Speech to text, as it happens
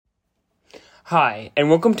Hi, and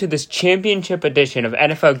welcome to this championship edition of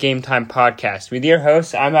NFL Game Time Podcast. With your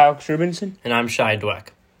hosts, I'm Alex Rubinson. And I'm Shai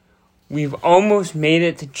Dweck. We've almost made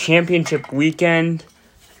it to championship weekend,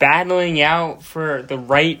 battling out for the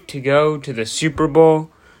right to go to the Super Bowl.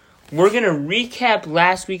 We're going to recap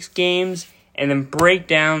last week's games and then break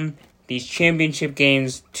down these championship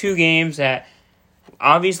games. Two games that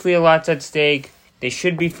obviously a lot's at stake. They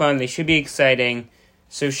should be fun. They should be exciting.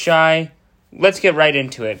 So, Shai, let's get right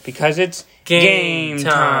into it because it's game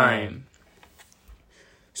time.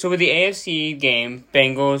 So with the AFC game,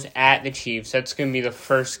 Bengals at the Chiefs, that's going to be the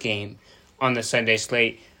first game on the Sunday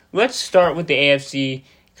slate. Let's start with the AFC,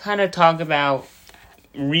 kind of talk about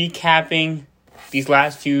recapping these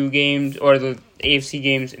last two games, or the AFC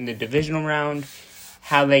games in the divisional round,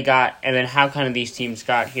 how they got, and then how kind of these teams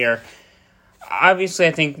got here. Obviously,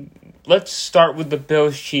 I think let's start with the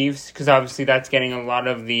Bills-Chiefs, because obviously that's getting a lot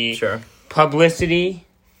of the publicity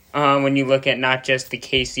when you look at not just the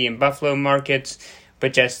KC and Buffalo markets,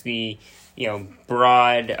 but just the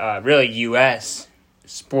broad, really U.S.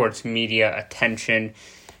 sports media attention.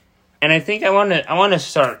 And I think I want to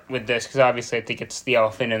start with this because obviously I think it's the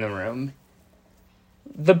elephant in the room.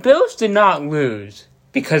 The Bills did not lose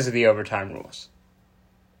because of the overtime rules.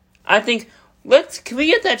 I think can we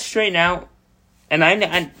get that straightened out?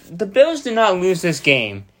 And the Bills did not lose this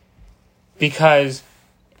game because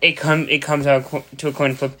it comes out to a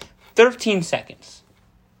coin flip. 13 seconds.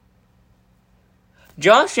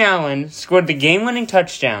 Josh Allen scored the game-winning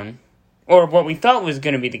touchdown, or what we thought was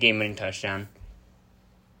going to be the game-winning touchdown,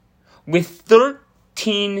 with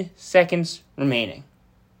 13 seconds remaining.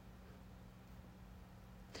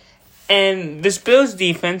 And this Bills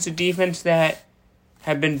defense, a defense that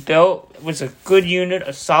had been built, was a good unit,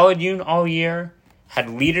 a solid unit all year, had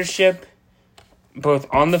leadership, both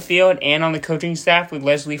on the field and on the coaching staff with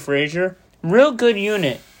Leslie Frazier. Real good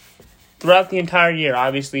unit throughout the entire year.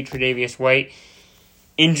 Obviously, Tre'Davious White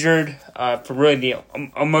injured for really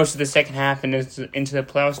most of the second half and into the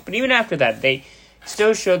playoffs. But even after that, they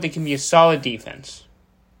still showed they can be a solid defense.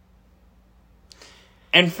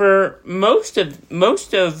 And for most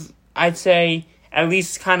of I'd say at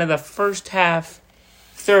least kind of the first half,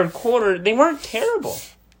 third quarter, they weren't terrible.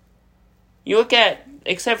 You look at,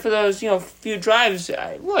 except for those few drives,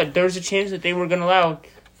 there was a chance that they were going to allow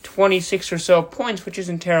 26 or so points, which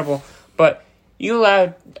isn't terrible. But you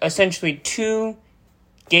allowed essentially two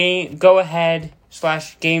go-ahead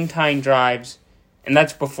 / game-tying drives, and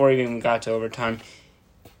that's before even we got to overtime.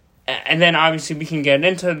 And then obviously we can get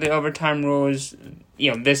into the overtime rules,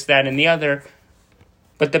 this, that, and the other.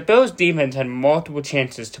 But the Bills' defense had multiple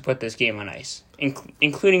chances to put this game on ice,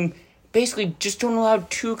 including basically just don't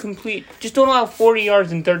allow 40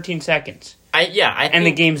 yards in 13 seconds. I think, and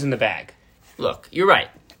the game's in the bag. Look, you're right.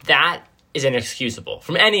 That is inexcusable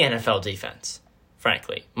from any NFL defense,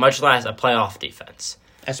 frankly, much less a playoff defense.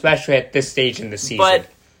 Especially at this stage in the season. But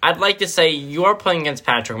I'd like to say you're playing against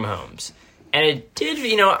Patrick Mahomes. And it did,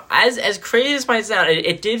 as crazy as it might sound,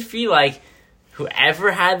 it did feel like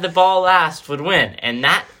whoever had the ball last would win. And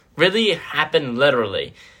that really happened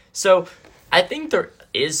literally. So I think there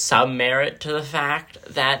is some merit to the fact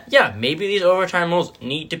that, maybe these overtime rules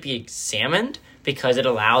need to be examined because it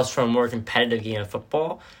allows for a more competitive game of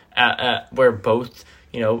football where both,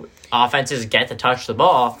 offenses get to touch the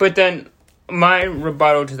ball. But then my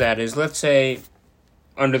rebuttal to that is, let's say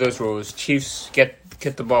under those rules, Chiefs get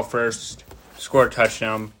the ball first, score a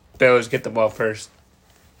touchdown. Bills get the ball first,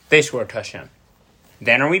 they score a touchdown.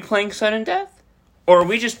 Then are we playing sudden death? Or are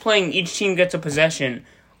we just playing each team gets a possession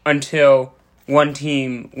until one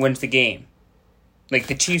team wins the game? Like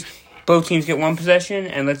the Chiefs, both teams get one possession,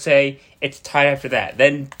 and let's say it's tied after that.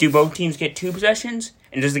 Then do both teams get two possessions?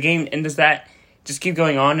 And does that just keep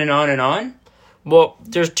going on and on and on? Well,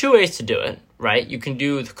 there's two ways to do it, right? You can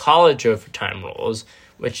do the college overtime rules,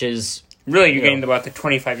 which is really you're getting about the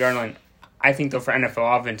 25-yard line. I think though for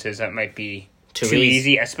NFL offenses that might be too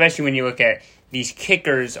easy, especially when you look at these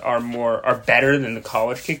kickers are better than the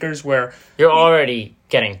college kickers, where you're already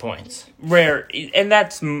getting points. And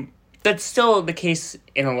that's still the case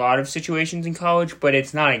in a lot of situations in college, but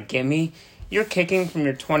it's not a gimme. You're kicking from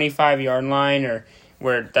your 25-yard line, or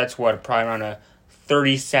where that's probably around a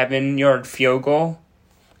 37-yard field goal.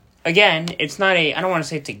 Again, it's not I don't want to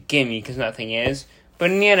say it's a gimme because nothing is, but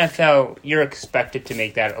in the NFL, you're expected to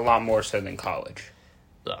make that a lot more so than college.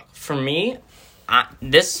 Look, for me,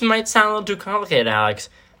 this might sound a little too complicated, Alex,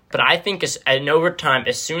 but I think in overtime,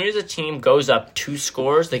 as soon as a team goes up 2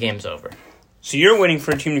 scores, the game's over. So you're waiting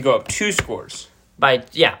for a team to go up 2 scores?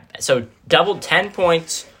 So double 10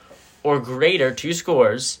 points or greater, 2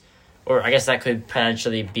 scores, or I guess that could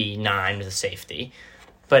potentially be 9 with a safety.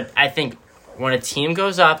 But I think when a team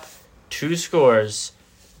goes up 2 scores,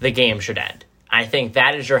 the game should end. I think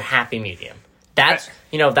that is your happy medium. That's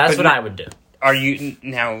what I would do. Are you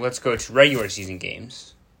now? Let's go to regular season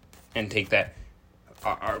games, and take that.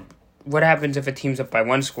 What happens if a team's up by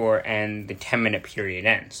 1 score and the 10-minute period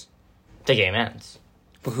ends? The game ends.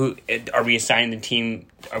 But who are we assigning the team?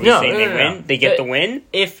 Are we saying they win? No. They get the win?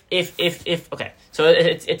 If okay. So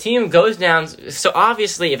a team goes down. So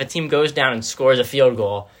obviously, if a team goes down and scores a field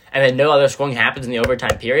goal, and then no other scoring happens in the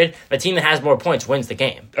overtime period, the team that has more points wins the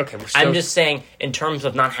game. Okay, I'm just saying, in terms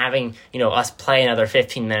of not having us play another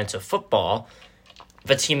 15 minutes of football,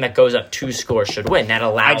 the team that goes up 2 scores should win. That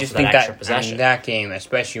allows for that extra possession. That game,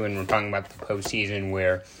 especially when we're talking about the postseason,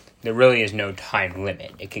 where there really is no time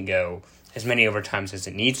limit, it can go as many overtimes as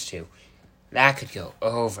it needs to. That could go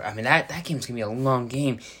over. I mean, that game's going to be a long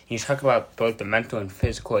game. And you talk about both the mental and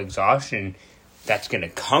physical exhaustion that's going to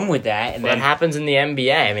come with that. And that happens in the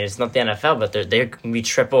NBA. I mean, it's not the NFL, but there can be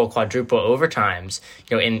triple, quadruple overtimes,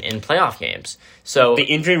 in playoff games. So the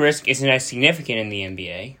injury risk isn't as significant in the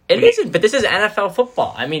NBA. It isn't, but this is NFL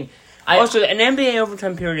football. I mean, also an NBA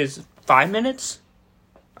overtime period is 5 minutes.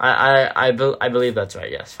 I believe that's right.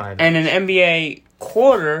 Yes, 5 minutes. And an NBA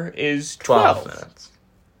quarter is 12 minutes.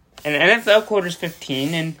 And an NFL quarter is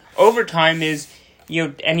 15, and overtime is,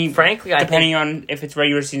 frankly, depending on if it's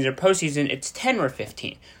regular season or postseason, it's 10 or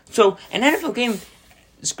 15. So an NFL game,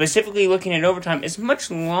 specifically looking at overtime, is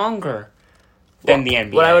much longer than the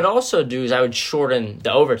NBA. What I would also do is I would shorten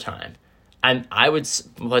the overtime. I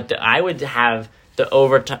would have the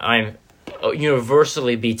overtime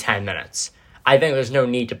universally be 10 minutes. I think there's no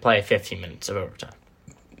need to play 15 minutes of overtime.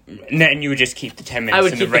 And then you would just keep the 10 minutes I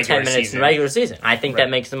would in keep the regular the 10 minutes season. in the regular season. I think that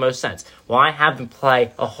makes the most sense. Why have them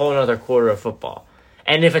play a whole other quarter of football?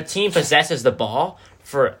 And if a team possesses the ball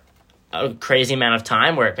for a crazy amount of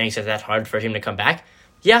time where it makes it that hard for a team to come back,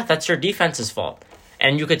 yeah, that's your defense's fault.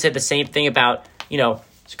 And you could say the same thing about,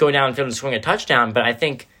 going downfield and scoring a touchdown, but I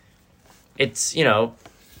think it's,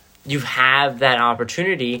 you have that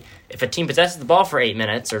opportunity. If a team possesses the ball for 8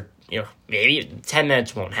 minutes or, maybe 10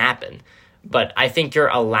 minutes won't happen. But I think you're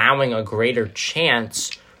allowing a greater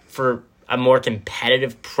chance for a more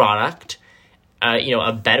competitive product,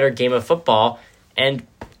 a better game of football, and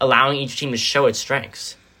allowing each team to show its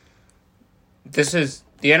strengths. This is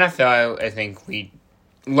the NFL. I think we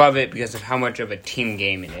love it because of how much of a team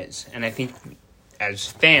game it is. And I think as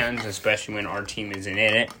fans, especially when our team isn't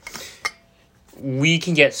in it, we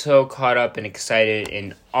can get so caught up and excited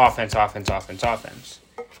in offense.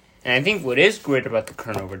 And I think what is great about the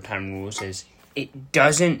current overtime rules is it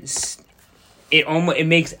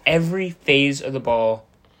makes every phase of the ball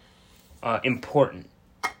important,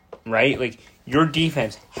 right? Like, your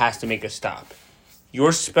defense has to make a stop.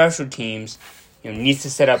 Your special teams, needs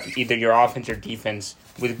to set up either your offense or defense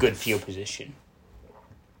with good field position.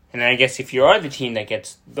 And I guess if you are the team that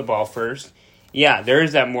gets the ball first, yeah, there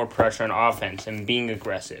is that more pressure on offense and being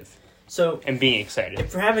aggressive. And being excited.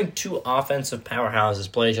 If you're having 2 offensive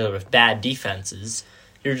powerhouses play each other with bad defenses,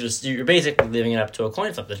 you're basically leaving it up to a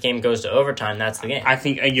coin flip. The game goes to overtime. That's the game. I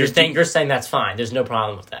think you're saying that's fine. There's no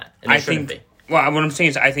problem with that. And there shouldn't be. Well, what I'm saying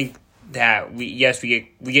is I think that we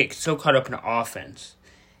get so caught up in offense,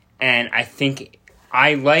 and I think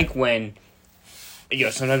I like when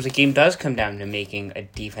sometimes the game does come down to making a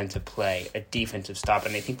defensive play, a defensive stop,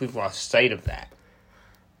 and I think we've lost sight of that.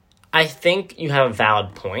 I think you have a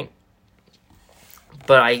valid point.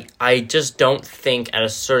 But I just don't think at a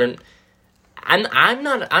certain... I'm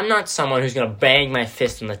not someone who's going to bang my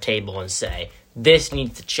fist on the table and say, this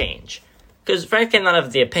needs to change. Because frankly, I'm not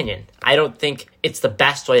of the opinion. I don't think it's the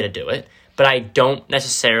best way to do it, but I don't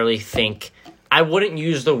necessarily think... I wouldn't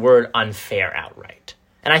use the word unfair outright.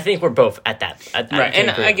 And I think we're both at that. Right, and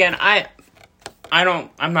again,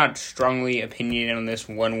 I'm not strongly opinionated on this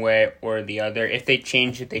one way or the other. If they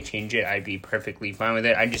change it, they change it. I'd be perfectly fine with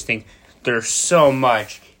it. I just think... There's so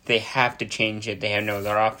much, they have to change it, they have no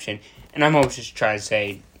other option. And I'm always just trying to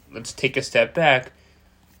say, let's take a step back.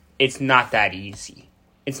 It's not that easy.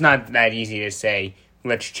 It's not that easy to say,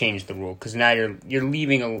 let's change the rule. Because now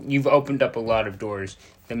you've opened up a lot of doors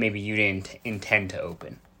that maybe you didn't intend to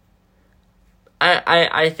open.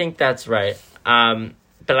 I think that's right. But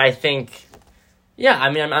I think,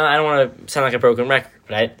 I don't want to sound like a broken record.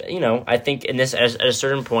 But I think in this, at a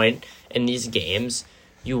certain point in these games,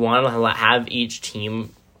 you want to have each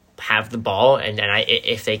team have the ball, and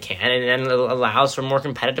if they can, and then it allows for a more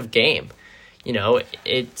competitive game.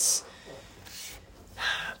 It's...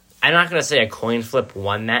 I'm not going to say a coin flip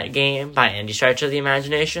won that game by any stretch of the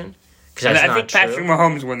imagination, because that's not true. I think Patrick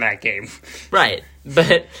Mahomes won that game. Right,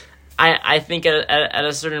 but I think at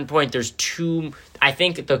a certain point, I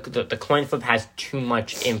think the coin flip has too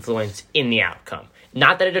much influence in the outcome.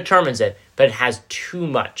 Not that it determines it, but it has too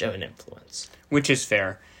much of an influence. Which is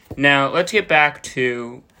fair. Now, let's get back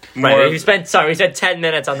to more... Right, we spent 10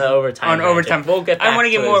 minutes on the overtime. On overtime. We'll get back I want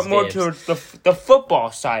to get more towards the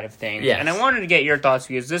football side of things. Yes. And I wanted to get your thoughts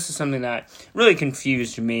because this is something that really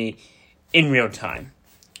confused me in real time.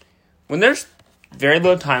 When there's very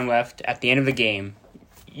little time left at the end of the game,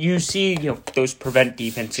 you see those prevent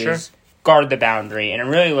defenses guard the boundary, and it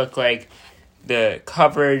really looked like the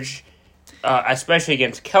coverage... especially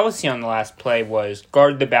against Kelsey on the last play, was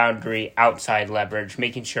guard the boundary, outside leverage,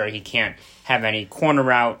 making sure he can't have any corner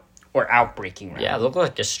route or outbreaking route. Yeah, it looked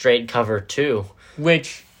like a straight cover, too.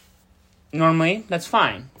 Which, normally, that's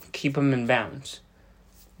fine. Keep him in bounds.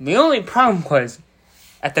 The only problem was,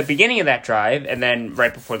 at the beginning of that drive, and then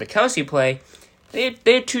right before the Kelsey play, they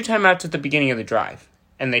had 2 timeouts at the beginning of the drive.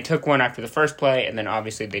 And they took one after the first play, and then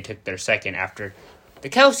obviously they took their second after the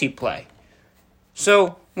Kelsey play.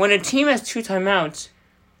 So, when a team has 2 timeouts,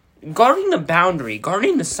 guarding the boundary,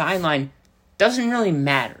 guarding the sideline, doesn't really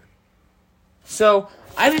matter. So,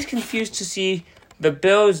 I was confused to see the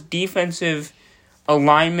Bills' defensive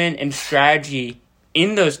alignment and strategy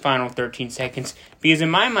in those final 13 seconds, because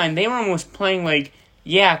in my mind, they were almost playing like,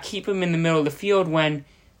 keep him in the middle of the field when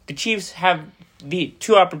the Chiefs have the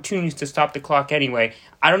 2 opportunities to stop the clock anyway.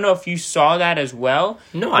 I don't know if you saw that as well,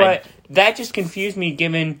 but that just confused me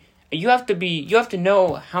given... You have to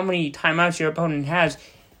know how many timeouts your opponent has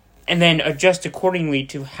and then adjust accordingly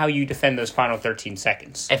to how you defend those final 13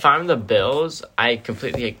 seconds. If I'm the Bills, I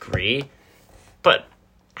completely agree. But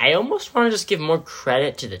I almost want to just give more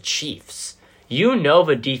credit to the Chiefs.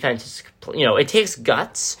 The defense is, it takes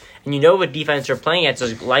guts, and what defense you're playing against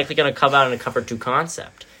is likely going to come out in a cover 2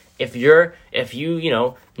 concept. If you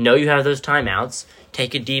know you have those timeouts,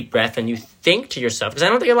 take a deep breath and you think to yourself, because I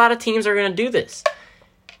don't think a lot of teams are going to do this.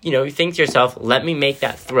 You think to yourself, let me make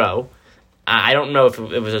that throw. I don't know if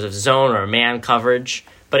it was a zone or a man coverage,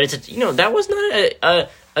 but that was not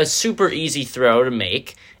a super easy throw to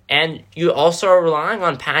make. And you also are relying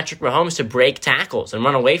on Patrick Mahomes to break tackles and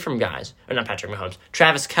run away from guys. Or not Patrick Mahomes,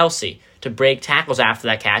 Travis Kelce to break tackles after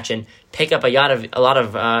that catch and pick up a lot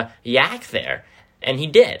of yak there. And he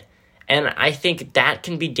did. And I think that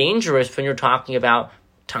can be dangerous when you're talking about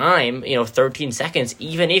time, 13 seconds,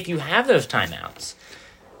 even if you have those timeouts.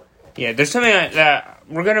 Yeah, there's something that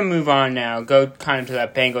we're going to move on now, go kind of to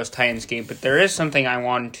that Bengals-Titans game, but there is something I'm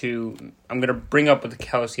going to bring up with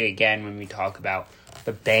Kelsey again when we talk about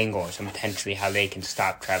the Bengals and potentially how they can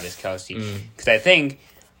stop Travis Kelce. Because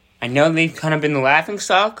I know they've kind of been the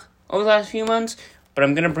laughingstock over the last few months, but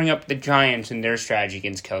I'm going to bring up the Giants and their strategy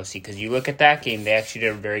against Kelce, because you look at that game, they actually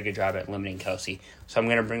did a very good job at limiting Kelce. So I'm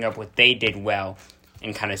going to bring up what they did well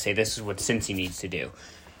and kind of say this is what Cincy needs to do.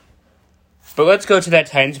 But let's go to that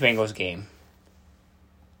Titans-Bengals game.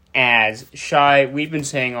 As Shai, we've been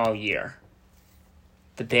saying all year,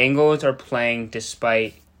 the Bengals are playing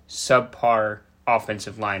despite subpar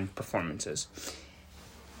offensive line performances.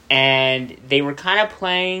 And they were kind of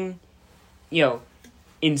playing,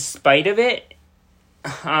 in spite of it.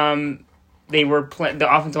 They were the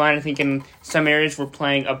offensive line, I think, in some areas were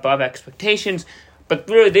playing above expectations. But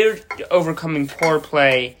really, they were overcoming poor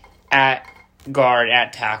play at guard,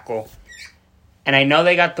 at tackle. And I know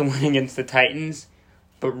they got the win against the Titans,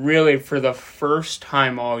 but really, for the first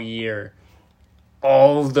time all year,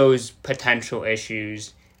 all those potential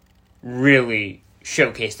issues really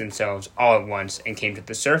showcased themselves all at once and came to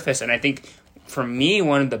the surface. And I think, for me,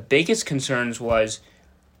 one of the biggest concerns was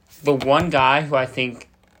the one guy who I think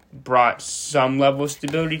brought some level of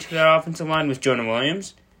stability to that offensive line was Jonah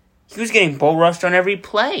Williams. He was getting bull rushed on every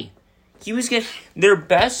play. He was getting their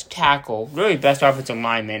best tackle, really best offensive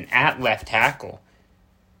lineman at left tackle,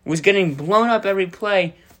 was getting blown up every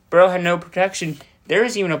play. Burrow had no protection. There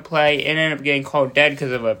was even a play, it ended up getting called dead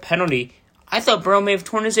because of a penalty. I thought Burrow may have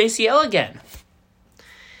torn his ACL again.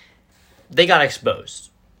 They got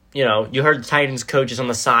exposed. You heard the Titans coaches on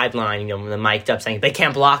the sideline, when they mic'd up saying, they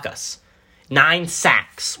can't block us. 9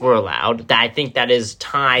 sacks were allowed. I think that is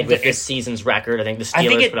tied with this season's record. I think the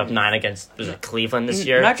Steelers put up 9 against Cleveland this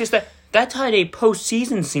year. Not just that. That tied a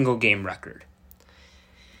postseason single game record.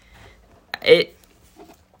 There's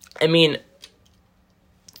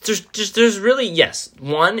really, yes.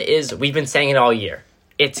 One is, we've been saying it all year.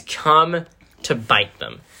 It's come to bite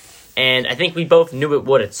them. And I think we both knew it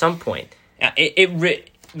would at some point.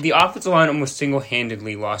 The offensive line almost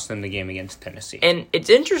single-handedly lost them the game against Tennessee. And it's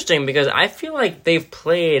interesting because I feel like they've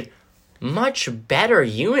played much better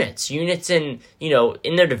units in,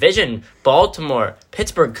 in their division, Baltimore,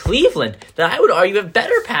 Pittsburgh, Cleveland, that I would argue have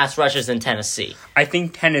better pass rushers than Tennessee. I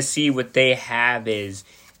think Tennessee, what they have is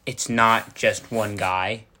it's not just one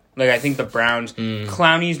guy. Like, I think the Browns,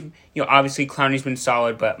 Clowney's, obviously Clowney's been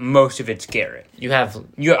solid, but most of it's Garrett.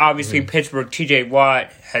 Obviously, Pittsburgh, T.J.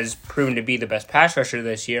 Watt has proven to be the best pass rusher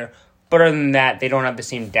this year, but other than that, they don't have the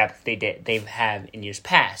same depth they've had in years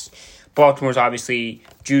past. Baltimore's obviously,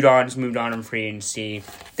 Judon's moved on in free agency.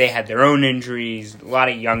 They had their own injuries, a lot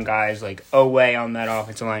of young guys like Owe on that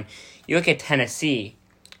offensive line. You look at Tennessee,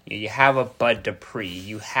 you have a Bud Dupree,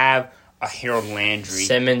 you have a Harold Landry.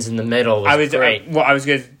 Simmons in the middle was great.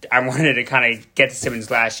 I wanted to kind of get to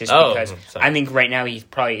Simmons last just because I think right now he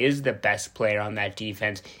probably is the best player on that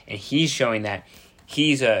defense, and he's showing that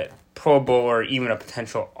he's a Pro Bowl or even a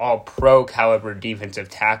potential all-pro caliber defensive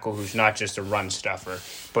tackle who's not just a run stuffer,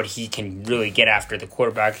 but he can really get after the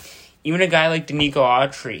quarterback. Even a guy like Danico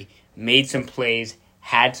Autry made some plays,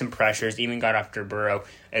 had some pressures, even got after Burrow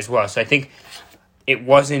as well. So I think it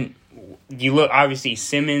wasn't... You look, obviously,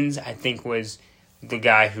 Simmons, I think, was the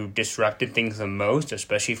guy who disrupted things the most,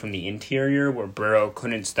 especially from the interior, where Burrow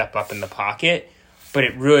couldn't step up in the pocket. But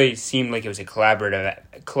it really seemed like it was a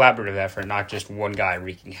collaborative effort, not just one guy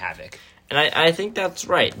wreaking havoc. And I think that's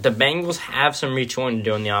right. The Bengals have some retool to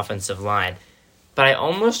do on the offensive line. But I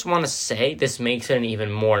almost want to say this makes it an even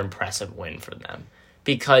more impressive win for them.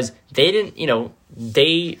 Because they didn't,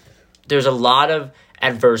 there's a lot of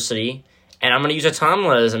adversity. And I'm going to use a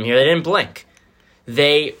Tomlinism here. They didn't blink.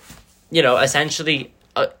 They, essentially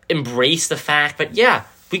embrace the fact. But yeah,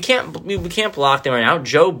 we can't block them right now.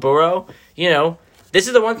 Joe Burrow, this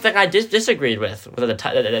is the one thing I disagreed with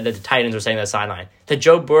the Titans were saying on the sideline. That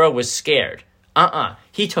Joe Burrow was scared.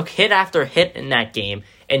 He took hit after hit in that game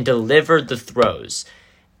and delivered the throws.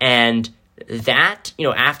 And that,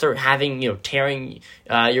 after having, tearing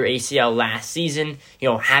your ACL last season,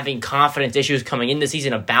 having confidence issues coming in the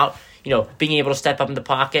season about, being able to step up in the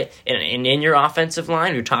pocket and in your offensive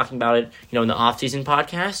line. We were talking about it, in the offseason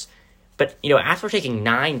podcast. But, after taking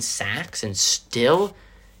 9 sacks and still,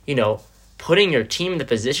 putting your team in the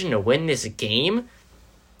position to win this game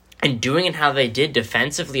and doing it how they did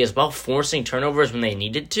defensively as well, forcing turnovers when they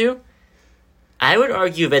needed to, I would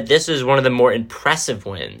argue that this is one of the more impressive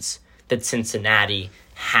wins that Cincinnati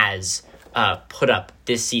has put up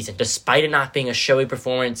this season, despite it not being a showy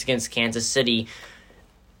performance against Kansas City,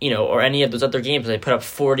 or any of those other games. They put up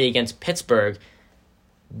 40 against Pittsburgh.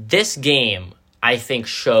 This game, I think,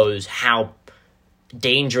 shows how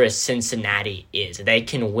dangerous Cincinnati is. They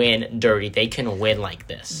can win dirty. They can win like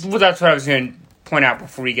this. Well, that's what I was going to point out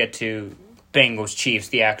before we get to Bengals-Chiefs,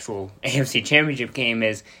 the actual AFC Championship game,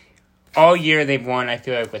 is all year they've won, I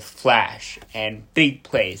feel like, with flash and big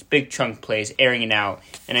plays, big chunk plays, airing it out.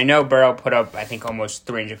 And I know Burrow put up, I think, almost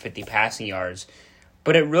 350 passing yards,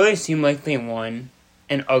 but it really seemed like they won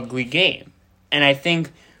an ugly game. And I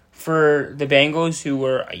think for the Bengals, who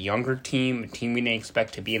were a younger team, a team we didn't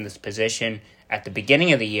expect to be in this position at the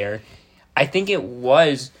beginning of the year, I think it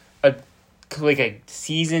was a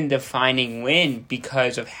season-defining win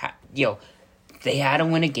because of they had to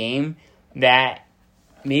win a game that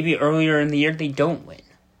maybe earlier in the year they don't win,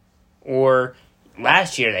 or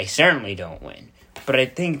last year they certainly don't win. But I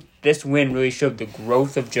think this win really showed the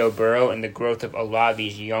growth of Joe Burrow and the growth of a lot of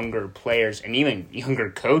these younger players and even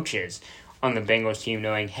younger coaches on the Bengals team,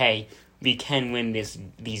 knowing, hey, we can win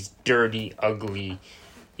these dirty, ugly,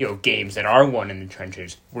 games that are won in the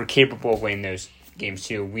trenches. We're capable of winning those games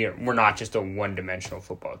too. We're not just a one-dimensional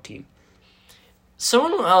football team.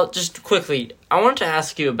 Just quickly, I wanted to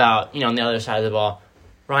ask you about, on the other side of the ball,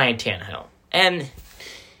 Ryan Tannehill. And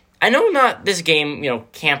I know this game,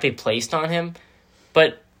 can't be placed on him,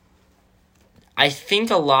 but I think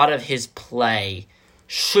a lot of his play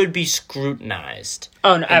should be scrutinized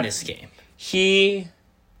in this game. He's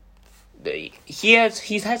had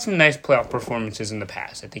some nice playoff performances in the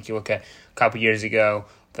past. I think you look at a couple years ago,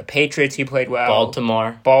 the Patriots, he played well.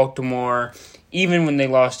 Baltimore. Even when they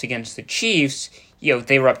lost against the Chiefs,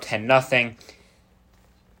 they were up 10-0.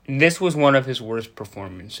 This was one of his worst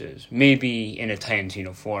performances, maybe in a Titans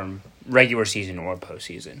uniform, regular season or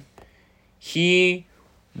postseason. He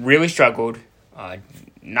really struggled.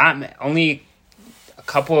 Not only a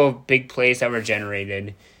couple of big plays that were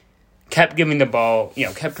generated. Kept giving the ball,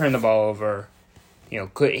 kept turning the ball over.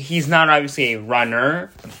 He's not obviously a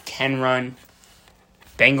runner, but he can run.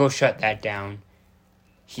 Bengals shut that down.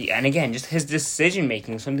 And again, just his decision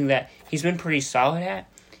making, something that he's been pretty solid at,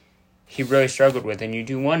 he really struggled with. And you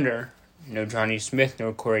do wonder, no Johnny Smith,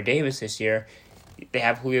 no Corey Davis this year. They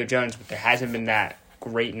have Julio Jones, but there hasn't been that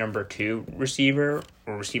great number 2 receiver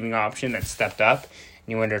or receiving option that stepped up. And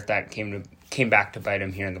you wonder if that came back to bite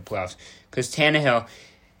him here in the playoffs. Because Tannehill,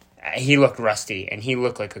 he looked rusty, and he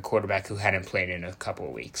looked like a quarterback who hadn't played in a couple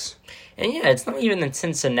of weeks. And yeah, it's not even that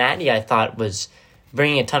Cincinnati, I thought, was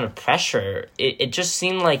bringing a ton of pressure. It just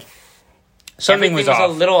seemed like something was off.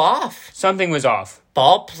 A little off. Something was off.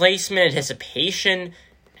 Ball placement, anticipation,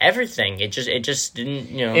 everything. It just didn't,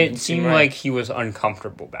 It seemed like he was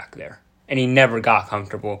uncomfortable back there. And he never got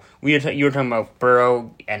comfortable. You were talking about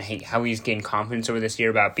Burrow and how he's gained confidence over this year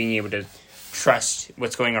about being able to trust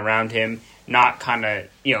what's going around him, not kind of,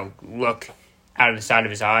 look out of the side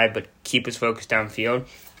of his eye, but keep his focus downfield.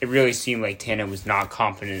 It really seemed like Tannehill was not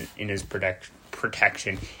confident in his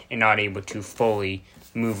protection and not able to fully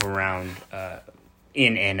move around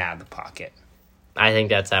in and out of the pocket. I think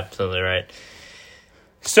that's absolutely right.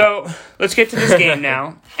 So, let's get to this game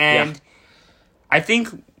now. And I think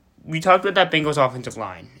we talked about that Bengals offensive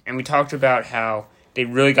line, and we talked about how they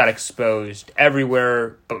really got exposed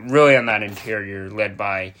everywhere, but really on that interior led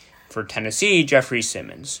by, for Tennessee, Jeffrey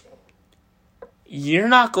Simmons. You're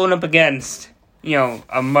not going up against,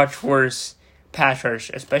 a much worse pass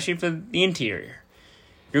rush, especially for the interior.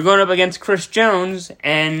 You're going up against Chris Jones,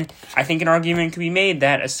 and I think an argument can be made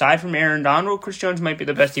that aside from Aaron Donald, Chris Jones might be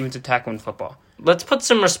the best defensive tackle in football. Let's put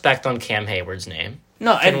some respect on Cam Hayward's name.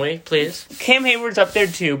 No, Can we, please? Cam Hayward's up there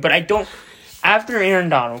too, but I don't. After Aaron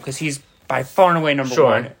Donald, because he's by far and away number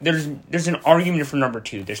 1, there's an argument for number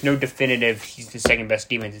 2. There's no definitive. He's the second best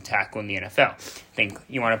defensive tackle in the NFL. I think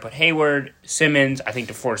you want to put Hayward, Simmons. I think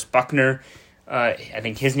DeForest Buckner. I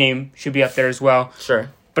think his name should be up there as well. Sure.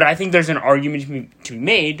 But I think there's an argument to be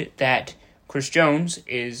made that Chris Jones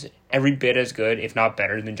is every bit as good, if not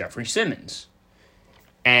better, than Jeffrey Simmons.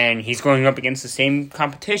 And he's going up against the same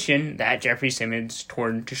competition that Jeffrey Simmons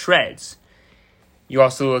torn to shreds. You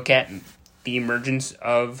also look at the emergence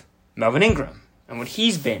of Melvin Ingram and what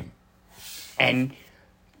he's been. And,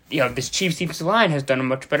 this Chiefs defensive line has done a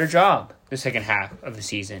much better job the second half of the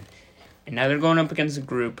season. And now they're going up against a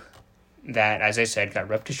group that, as I said, got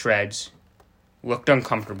ripped to shreds, looked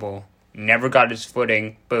uncomfortable, never got his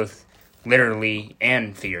footing, both literally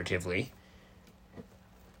and figuratively.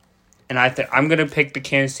 And I'm going to pick the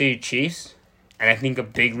Kansas City Chiefs, and I think a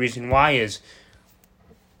big reason why is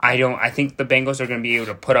I think the Bengals are going to be able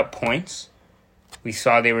to put up points. We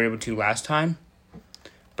saw they were able to last time.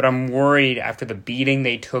 But I'm worried after the beating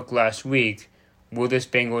they took last week, will this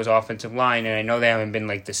Bengals offensive line, and I know they haven't been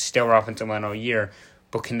like the stellar offensive line all year,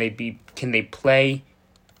 but can they play,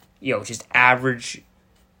 just average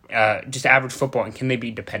football, and can they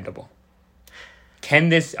be dependable? Can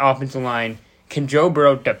this offensive line... Can Joe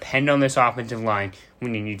Burrow depend on this offensive line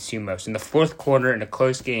when he needs to most? In the fourth quarter in a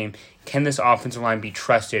close game, can this offensive line be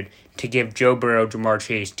trusted to give Joe Burrow, Jamar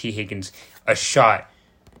Chase, T. Higgins a shot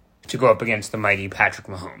to go up against the mighty Patrick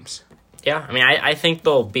Mahomes? Yeah, I think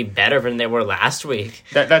they'll be better than they were last week.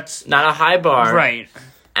 That's not a high bar. Right.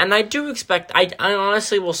 And I do expect, I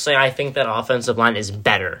honestly will say I think that offensive line is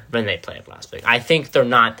better than they played last week. I think they're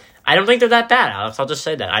not... I don't think they're that bad, Alex. I'll just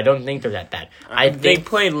say that. I don't think they're that bad. They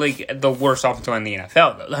played like the worst offensive line in the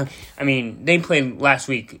NFL, though. They played last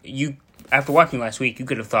week. After watching last week, you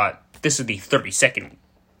could have thought this is the 32nd,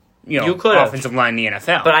 offensive line in the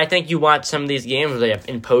NFL. But I think you watch some of these games where they have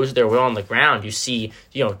imposed their will on the ground. You see,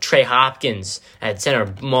 Trey Hopkins at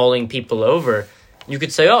center mauling people over. You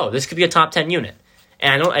could say, oh, this could be a top 10 unit.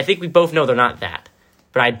 And I think we both know they're not that.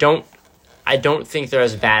 But I don't think they're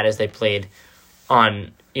as bad as they played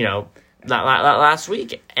on... last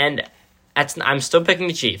week. And I'm still picking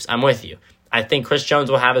the Chiefs. I'm with you. I think Chris Jones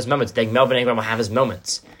will have his moments. I think Melvin Ingram will have his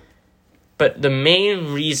moments. But the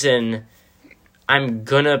main reason I'm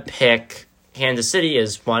going to pick Kansas City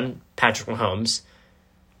is, one, Patrick Mahomes.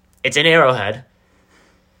 It's in Arrowhead.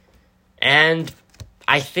 And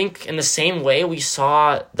I think in the same way we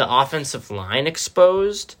saw the offensive line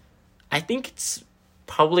exposed, I think it's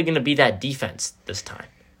probably going to be that defense this time.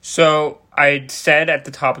 So, I said at the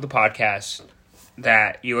top of the podcast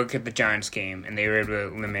that you look at the Giants game and they were able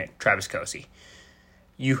to limit Travis Kelce.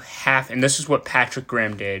 And this is what Patrick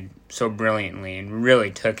Graham did so brilliantly and really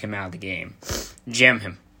took him out of the game. Jam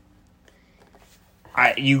him.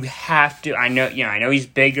 You have to. I know he's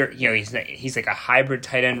bigger. He's like a hybrid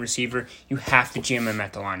tight end receiver. You have to jam him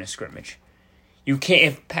at the line of scrimmage. You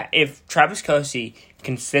can't if Travis Kelce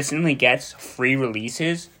consistently gets free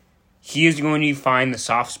releases. He is going to find the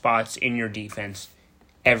soft spots in your defense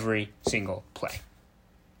every single play.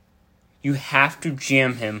 You have to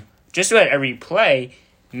jam him just about every play,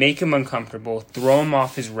 make him uncomfortable, throw him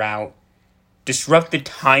off his route, disrupt the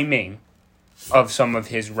timing of some of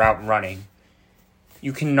his route running.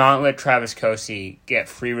 you cannot let Travis Kelce get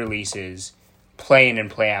free releases, play in and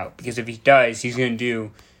play out. Because if he does, he's going to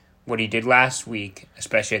do what he did last week,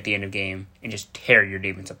 especially at the end of game, and just tear your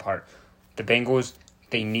defense apart. The Bengals,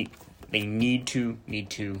 they need to,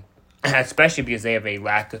 especially because they have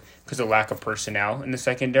lack of personnel in the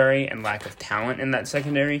secondary and lack of talent in that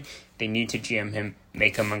secondary, they need to GM him,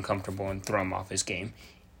 make him uncomfortable, and throw him off his game.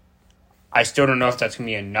 I still don't know if that's going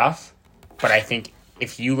to be enough, but I think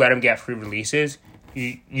if you let him get free releases,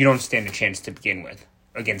 you don't stand a chance to begin with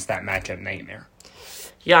against that matchup nightmare.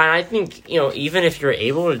 Yeah, and I think, even if you're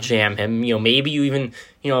able to jam him, maybe you even,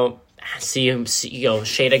 see him,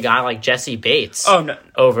 shade a guy like Jesse Bates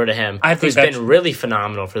over to him, who's been really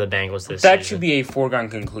phenomenal for the Bengals this season. That should be a foregone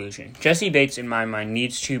conclusion. Jesse Bates, in my mind,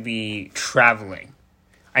 needs to be traveling.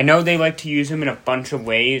 I know they like to use him in a bunch of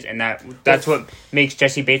ways, and that's what makes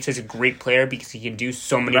Jesse Bates such a great player, because he can do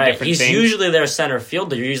so many different things. He's usually their center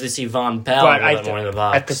fielder. You usually see Von Bell more in the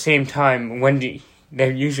box. At the same time, they're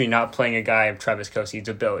usually not playing a guy of Travis Kelce's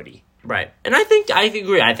ability. Right. And I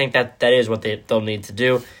agree. I think that is what they'll need to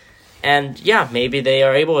do. And, yeah, maybe they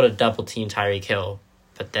are able to double-team Tyreek Hill.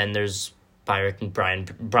 But then there's Byron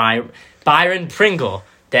Pringle.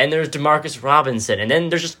 Then there's Demarcus Robinson. And then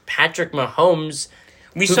there's just Patrick Mahomes,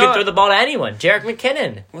 who can throw the ball to anyone. Jerick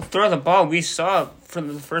McKinnon. Well, throw the ball. We saw from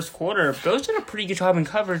the first quarter, Bills did a pretty good job in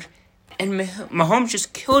coverage. And Mahomes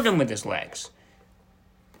just killed him with his legs.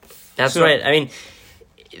 That's right. I mean,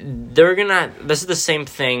 this is the same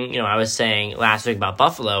thing, I was saying last week about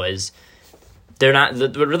Buffalo is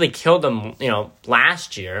what really killed them,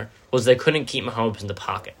 last year was they couldn't keep Mahomes in the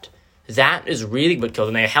pocket. That is really what killed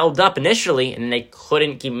them. They held up initially and they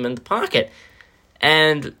couldn't keep him in the pocket.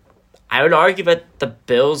 And I would argue that the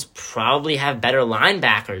Bills probably have better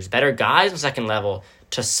linebackers, better guys on second level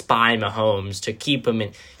to spy Mahomes, to keep him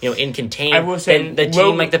in contain than the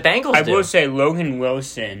team like the Bengals do. I will say Logan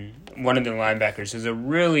Wilson, one of the linebackers, is a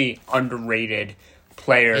really underrated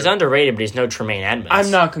player. He's underrated, but he's no Tremaine Edmonds.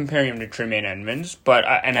 I'm not comparing him to Tremaine Edmonds, but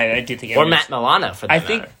I do think... Or Matt Milano, for that matter. I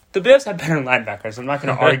think the Bills have better linebackers. I'm not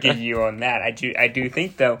going to argue you on that. I do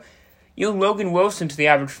think, though, Logan Wilson, to the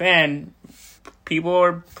average fan,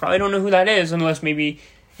 people probably don't know who that is unless maybe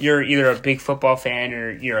you're either a big football fan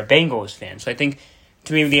or you're a Bengals fan. So I think,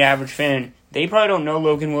 to me, the average fan, they probably don't know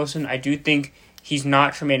Logan Wilson. I do think he's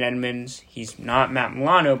not Tremaine Edmonds. He's not Matt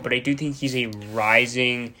Milano, but I do think he's a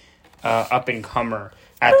rising up-and-comer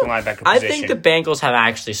at the linebacker position. I think the Bengals have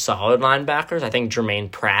actually solid linebackers. I think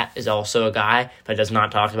Jermaine Pratt is also a guy that does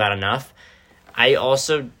not talk about enough. I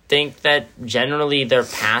also think that generally their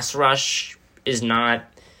pass rush is not...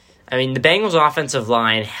 I mean, the Bengals' offensive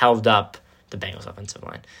line held up the Bengals' offensive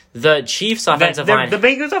line. The Chiefs' offensive line... The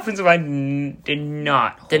Bengals' offensive line did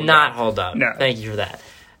not hold up. No. Thank you for that.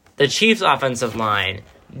 The Chiefs' offensive line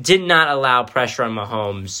did not allow pressure on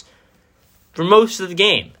Mahomes for most of the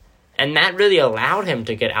game. And that really allowed him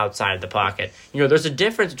to get outside of the pocket. There's a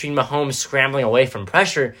difference between Mahomes scrambling away from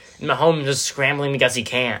pressure and Mahomes just scrambling because he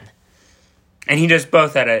can. And he does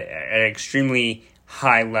both at an extremely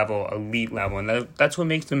high level, elite level. And that's what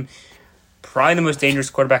makes him probably the most dangerous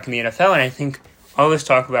quarterback in the NFL. And I think all this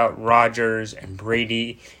talk about Rodgers and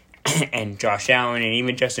Brady and Josh Allen and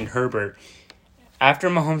even Justin Herbert, after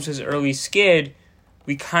Mahomes' early skid,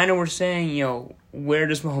 we kind of were saying, where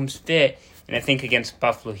does Mahomes fit? And I think against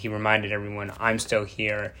Buffalo, he reminded everyone, I'm still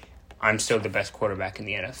here. I'm still the best quarterback in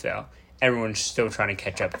the NFL. Everyone's still trying to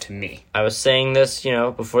catch up to me. I was saying this,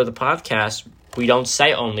 before the podcast. We don't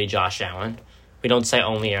say only Josh Allen. We don't say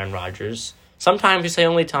only Aaron Rodgers. Sometimes we say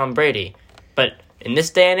only Tom Brady. But in this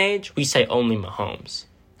day and age, we say only Mahomes.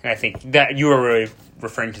 And I think that you were really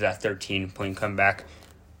referring to that 13-point comeback.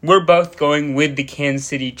 We're both going with the Kansas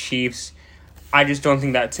City Chiefs. I just don't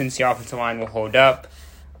think that Cincy offensive line will hold up.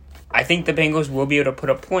 I think the Bengals will be able to put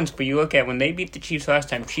up points, but you look at when they beat the Chiefs last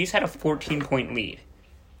time, Chiefs had a 14-point lead.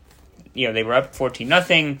 They were up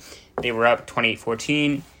 14-0. They were up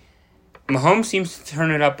 28-14. Mahomes seems to turn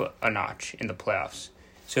it up a notch in the playoffs.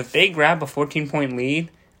 So if they grab a 14-point lead,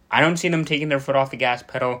 I don't see them taking their foot off the gas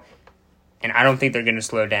pedal, and I don't think they're going to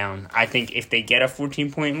slow down. I think if they get a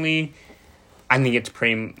 14-point lead, I think it's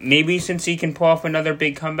pretty... Maybe Cincy can pull off another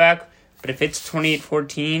big comeback, but if it's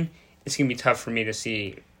 28-14, it's going to be tough for me to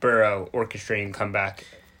see Burrow orchestrating a comeback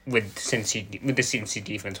with the Cincy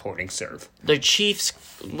defense holding serve. The Chiefs...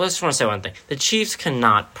 Let's want to say one thing. The Chiefs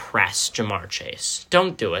cannot press Jamar Chase.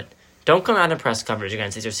 Don't do it. Don't come out and press coverage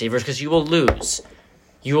against these receivers because you will lose.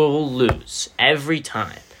 You will lose every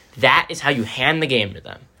time. That is how you hand the game to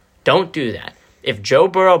them. Don't do that. If Joe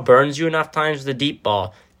Burrow burns you enough times with the deep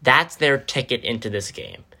ball, that's their ticket into this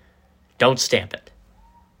game. Don't stamp it.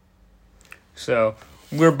 So,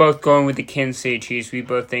 we're both going with the Kansas City Chiefs. We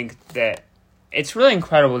both think that it's really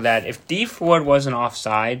incredible that if Dee Ford wasn't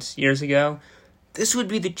offsides years ago, this would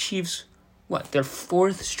be the Chiefs, their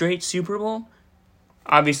 4th straight Super Bowl?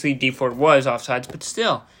 Obviously, Dee Ford was offsides, but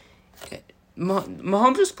still.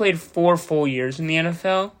 Mahomes has played 4 full years in the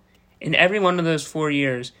NFL. In every one of those 4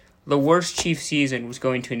 years, the worst Chiefs season was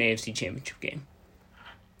going to an AFC Championship game.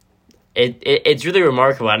 It's really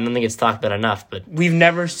remarkable. I don't think it's talked about enough, but we've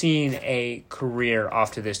never seen a career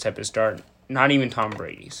off to this type of start. Not even Tom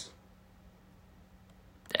Brady's.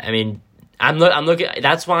 I mean, I'm looking.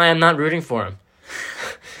 That's why I'm not rooting for him.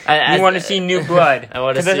 You want to see new blood. I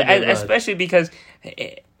want to see new blood. Especially because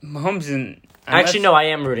Mahomes isn't... Actually, no, I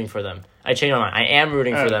am rooting for them. I changed my mind. I am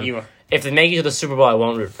rooting for them. If they make it to the Super Bowl, I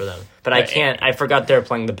won't root for them. But I can't. I forgot they're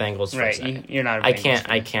playing the Bengals for a second. You're not a Bengals fan.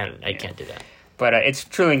 I can't do that. But it's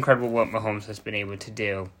truly incredible what Mahomes has been able to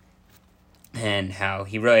do. And how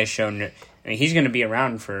he really has shown... he's going to be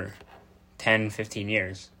around for 10, 15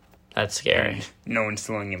 years. That's scary. And no one's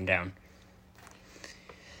slowing him down.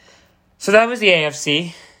 So that was the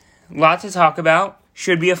AFC. Lot to talk about.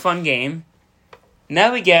 Should be a fun game.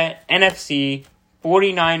 Now we get NFC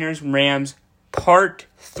 49ers Rams Part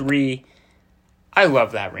 3. I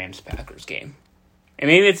love that Rams-Packers game. And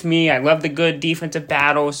maybe it's me. I love the good defensive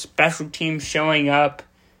battles, special teams showing up.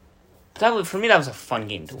 For me, that was a fun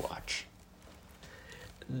game to watch.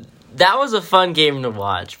 That was a fun game to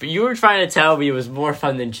watch. But you were trying to tell me it was more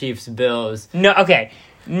fun than Chiefs-Bills. No, okay.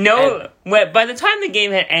 No, by the time the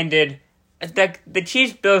game had ended... the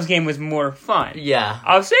Chiefs-Bills game was more fun. Yeah.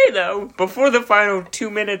 I'll say, though, before the final 2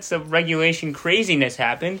 minutes of regulation craziness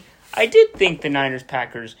happened, I did think the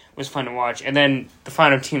Niners-Packers was fun to watch, and then the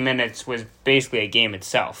final 2 minutes was basically a game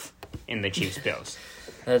itself in the Chiefs-Bills.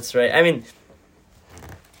 That's right. I mean,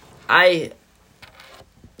 I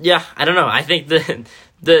don't know. I think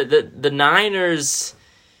the Niners...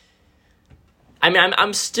 I mean,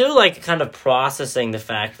 I'm still, kind of processing the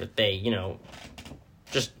fact that they,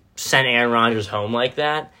 just sent Aaron Rodgers home like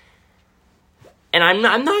that. And I'm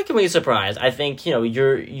not completely surprised. I think,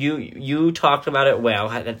 you talked about it well,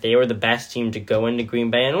 that they were the best team to go into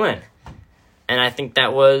Green Bay and win. And I think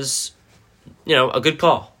that was, a good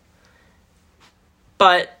call.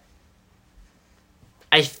 But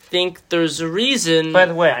I think there's a reason... By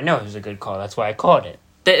the way, I know it was a good call. That's why I called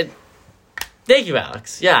it. Thank you,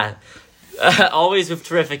 Alex. Yeah. Always with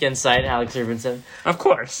terrific insight, Alex Urbanson. Of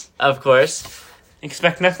course.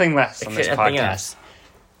 Expect nothing less on this podcast.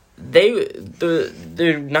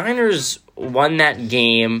 The Niners won that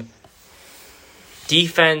game.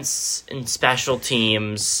 Defense and special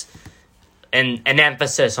teams, and an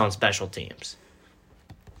emphasis on special teams.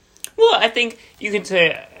 Well, I think you could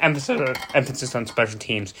say emphasis on special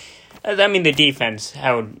teams. I mean, the defense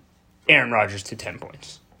held Aaron Rodgers to 10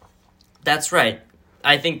 points. That's right.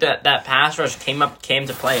 I think that pass rush came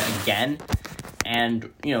to play again,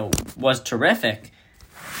 and was terrific.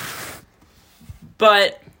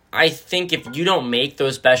 But I think if you don't make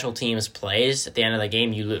those special teams plays at the end of the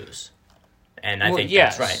game, you lose. And I think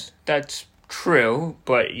that's right. That's true,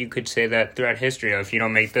 but you could say that throughout history. If you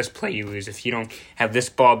don't make this play, you lose. If you don't have this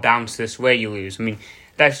ball bounce this way, you lose. I mean,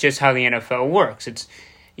 that's just how the NFL works. It's,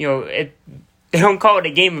 they don't call it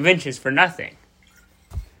a game of inches for nothing.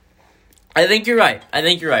 I think you're right.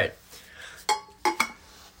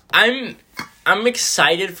 I'm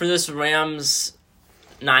excited for this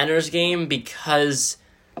Rams-Niners game because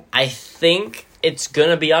I think it's going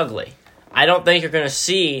to be ugly. I don't think you're going to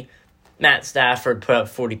see Matt Stafford put up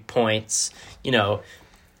 40 points,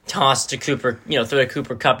 toss to Cooper, throw a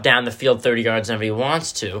Cooper Kupp down the field 30 yards whenever he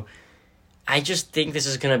wants to. I just think this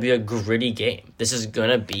is going to be a gritty game. This is going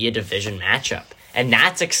to be a division matchup. And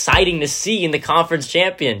that's exciting to see in the conference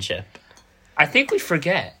championship. I think we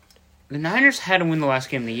forget. The Niners had to win the last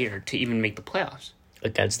game of the year to even make the playoffs.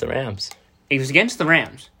 Against the Rams. It was against the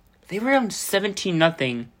Rams. They were down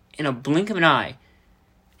 17-0 in a blink of an eye.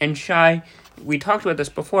 And we talked about this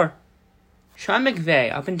before. Sean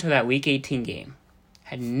McVay, up until that Week 18 game,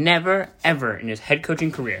 had never, ever in his head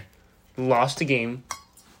coaching career lost a game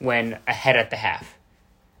when ahead at the half.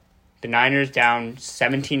 The Niners down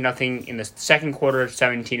 17-0 in the second quarter,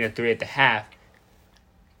 17-3 at the half,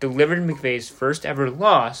 delivered McVay's first ever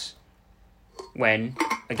loss when,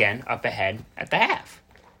 again, up ahead at the half.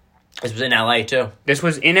 This was in L.A., too. This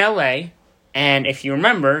was in L.A., and if you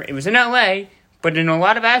remember, it was in L.A., but in a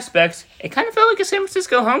lot of aspects, it kind of felt like a San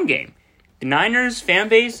Francisco home game. The Niners fan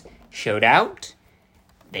base showed out.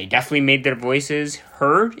 They definitely made their voices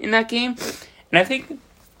heard in that game. And I think,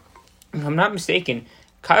 if I'm not mistaken,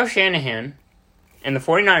 Kyle Shanahan and the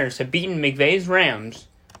 49ers have beaten McVay's Rams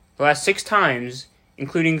the last 6 times,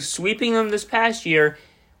 including sweeping them this past year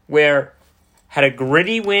where had a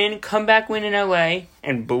gritty win, comeback win in LA,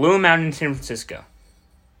 and blew him out in San Francisco.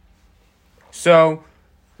 So,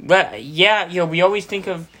 we always think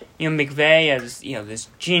of, McVay as, this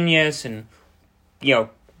genius and,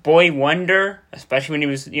 boy wonder, especially when he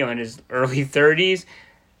was, in his early 30s.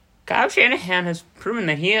 Kyle Shanahan has proven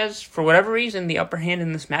that he has, for whatever reason, the upper hand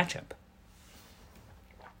in this matchup.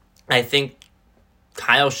 I think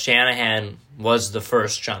Kyle Shanahan was the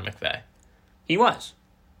first Sean McVay. He was.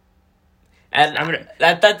 And I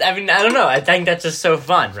don't know. I think that's just so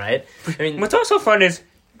fun, right? I mean, what's also fun is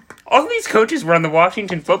all these coaches were on the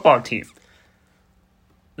Washington football team.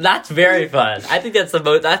 That's very fun. I think that's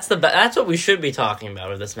that's what we should be talking about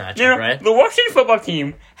with this matchup, right? The Washington football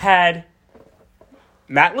team had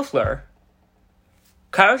Matt LaFleur,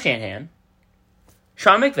 Kyle Shanahan,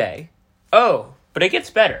 Sean McVay. Oh, but it gets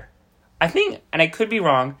better. I think, and I could be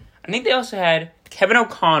wrong, I think they also had Kevin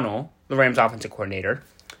O'Connell, the Rams offensive coordinator.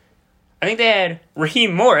 I think they had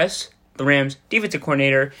Raheem Morris, the Rams defensive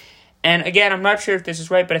coordinator. And again, I'm not sure if this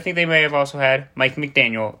is right, but I think they may have also had Mike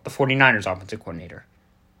McDaniel, the 49ers offensive coordinator.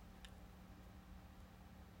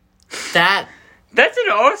 That's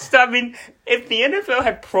an all-star. I mean, if the NFL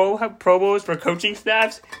had Pro Bowls for coaching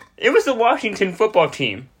staffs, it was the Washington football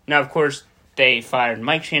team. Now, of course, they fired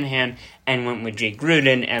Mike Shanahan and went with Jay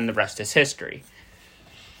Gruden, and the rest is history.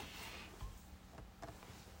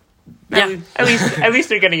 Yeah. At least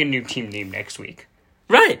they're getting a new team name next week.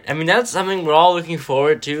 Right. I mean, that's something we're all looking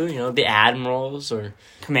forward to. The Admirals or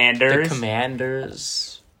Commanders. The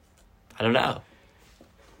Commanders. I don't know.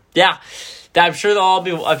 Yeah. I'm sure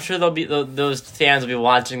those fans will be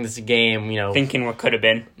watching this game, thinking what could have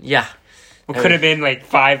been. Yeah. What could have been like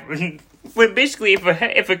 5. Well, basically,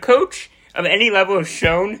 if a coach of any level is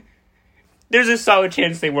shown, there's a solid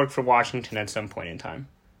chance they work for Washington at some point in time.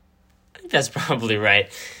 I think that's probably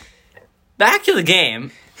right. Back to the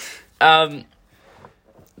game.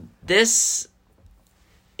 It's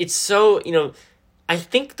so, I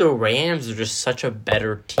think the Rams are just such a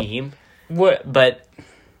better team.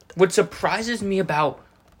 What surprises me about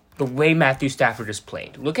the way Matthew Stafford has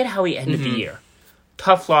played, look at how he ended the year.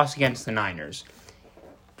 Tough loss against the Niners.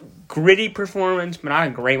 Gritty performance, but not a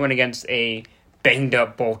great one against a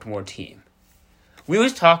banged-up Baltimore team. We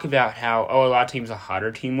always talk about how, a lot of teams, a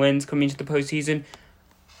hotter team wins coming into the postseason.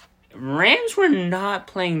 Rams were not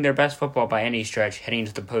playing their best football by any stretch heading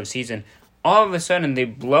into the postseason. All of a sudden, they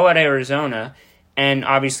blow out Arizona, and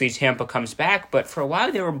obviously Tampa comes back, but for a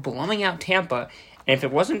while they were blowing out Tampa. And if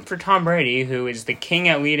it wasn't for Tom Brady, who is the king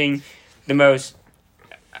at leading the most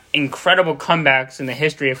incredible comebacks in the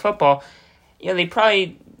history of football, they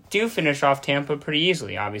probably do finish off Tampa pretty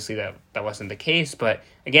easily. Obviously, that wasn't the case, but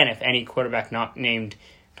again, if any quarterback not named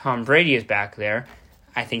Tom Brady is back there,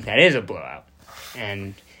 I think that is a blowout.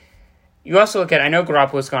 And you also look at, I know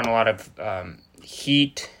Garoppolo's gotten a lot of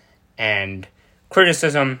heat and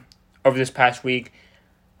criticism over this past week.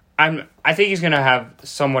 I think he's going to have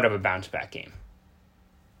somewhat of a bounce-back game.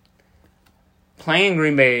 Playing in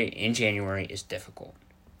Green Bay in January is difficult.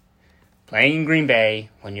 Playing in Green Bay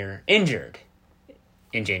when you're injured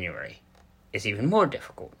in January is even more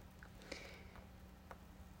difficult.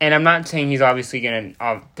 And I'm not saying he's obviously going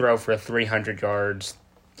to throw for 300 yards,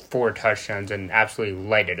 4 touchdowns, and absolutely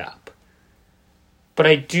light it up. But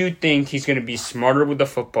I do think he's going to be smarter with the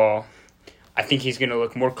football. I think he's going to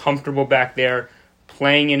look more comfortable back there,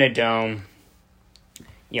 playing in a dome.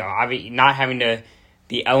 Not having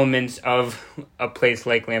the elements of a place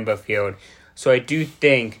like Lambeau Field. So I do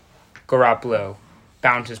think Garoppolo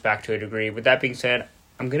bounces back to a degree. With that being said,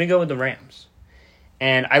 I'm going to go with the Rams.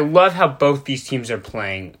 And I love how both these teams are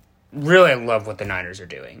playing. Really, I love what the Niners are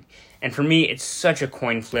doing. And for me, it's such a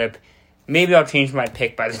coin flip. Maybe I'll change my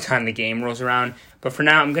pick by the time the game rolls around. But for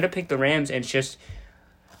now, I'm going to pick the Rams. And it's just,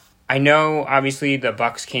 I know, obviously, the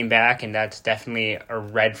Bucs came back, and that's definitely a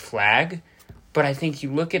red flag. But I think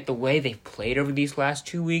you look at the way they've played over these last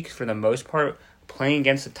 2 weeks, for the most part, playing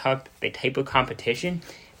against the type of competition,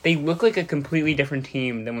 they look like a completely different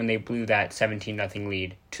team than when they blew that 17-0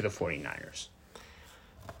 lead to the 49ers.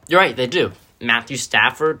 You're right, they do. Matthew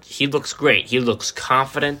Stafford, he looks great. He looks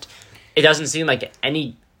confident. It doesn't seem like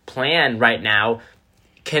any plan right now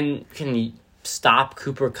can stop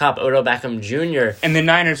Cooper Kupp, Odell Beckham Jr. And the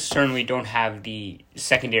Niners certainly don't have the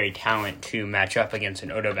secondary talent to match up against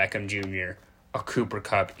an Odell Beckham Jr., a Cooper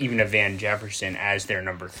Kupp, even a Van Jefferson as their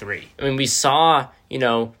number 3. I mean, we saw,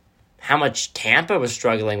 how much Tampa was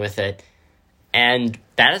struggling with it. And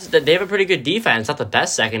they have a pretty good defense. Not the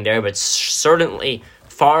best secondary, but certainly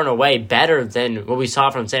far and away better than what we saw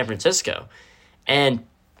from San Francisco. And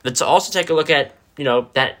let's also take a look at,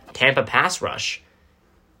 that Tampa pass rush.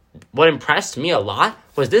 what impressed me a lot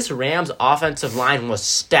was this Rams offensive line was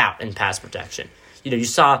stout in pass protection. You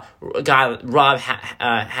saw a guy, Rob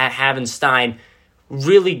Havenstein,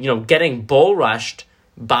 really, getting bull rushed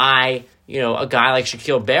by, a guy like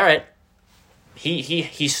Shaquille Barrett.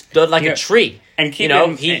 He stood like a tree. And he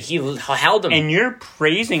held him. And you're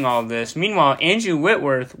praising all this. Meanwhile, Andrew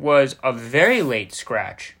Whitworth was a very late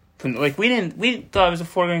scratch. We thought it was a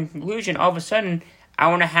foregone conclusion. All of a sudden,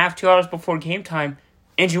 hour and a half, 2 hours before game time,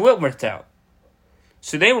 Andrew Whitworth's out.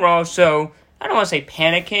 So they were also, I don't want to say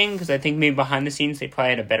panicking, because I think maybe behind the scenes they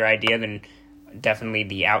probably had a better idea than definitely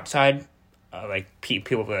the outside,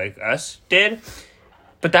 people like us did.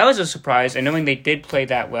 But that was a surprise, and knowing they did play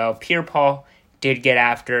that well, Pierre-Paul did get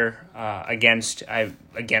after against their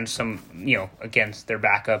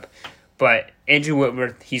backup. But Andrew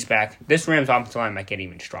Whitworth, he's back. This Rams offensive line might get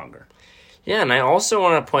even stronger. Yeah, and I also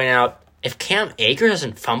want to point out, if Cam Akers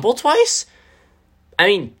doesn't fumble twice, I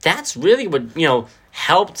mean, that's really what,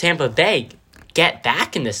 helped Tampa Bay get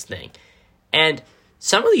back in this thing. And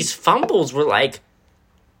some of these fumbles were,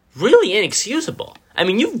 really inexcusable. I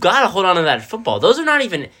mean, you've got to hold on to that football. Those are not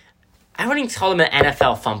even, I wouldn't even call them an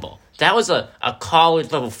NFL fumble. That was a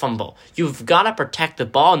college-level fumble. You've got to protect the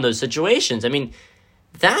ball in those situations. I mean,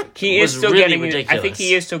 ridiculous. I think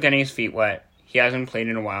he is still getting his feet wet. He hasn't played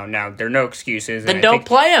in a while. Now, there are no excuses. Then don't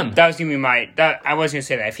play him. That was going to be I was going to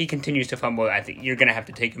say that. If he continues to fumble, I think you're going to have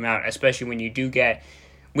to take him out, especially when you do get,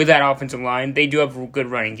 with that offensive line, they do have a good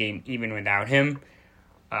running game even without him.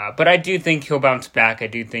 But I do think he'll bounce back. I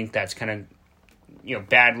do think that's kind of,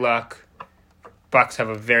 bad luck. Bucks have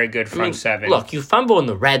a very good front seven. Look, you fumble in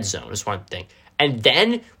the red zone is one thing. And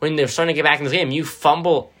then, when they're starting to get back in the game, you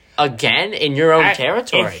fumble again in your own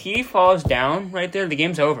territory. If he falls down right there, the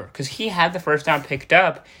game's over. Because he had the first down picked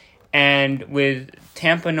up, and with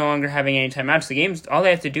Tampa no longer having any timeouts, all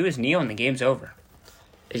they have to do is kneel, and the game's over.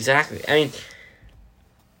 Exactly. I mean,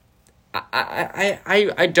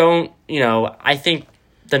 I don't, I think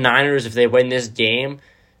the Niners, if they win this game,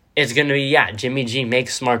 it's going to be, Jimmy G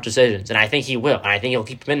makes smart decisions, and I think he will, and I think he'll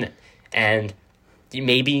keep them in it. And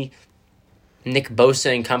maybe Nick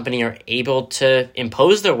Bosa and company are able to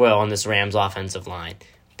impose their will on this Rams offensive line.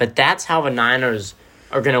 But that's how the Niners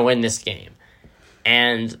are going to win this game.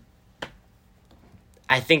 And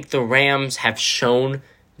I think the Rams have shown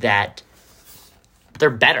that they're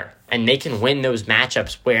better, and they can win those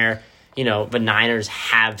matchups where, the Niners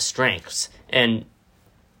have strengths. And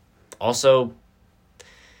also,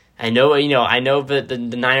 I know that the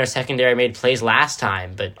Niners secondary made plays last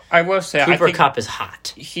time, but I will say Cooper Kupp is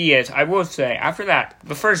hot. He is. I will say, after that,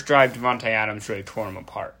 the first drive, Davante Adams really tore him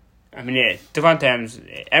apart. I mean, Davante Adams,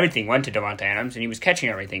 everything went to Davante Adams, and he was catching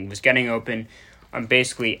everything. He was getting open on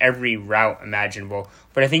basically every route imaginable.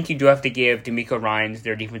 But I think you do have to give DeMeco Ryans,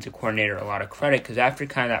 their defensive coordinator, a lot of credit, because after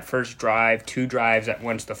kind of that first drive, 2 drives,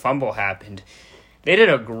 once the fumble happened, they did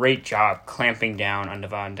a great job clamping down on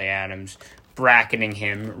Davante Adams, bracketing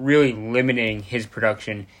him, really limiting his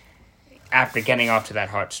production after getting off to that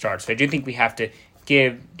hot start. So I do think we have to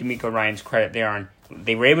give DeMeco Ryans credit there.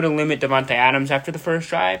 They were able to limit Davante Adams after the first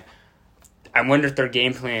drive. I wonder if their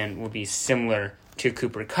game plan will be similar to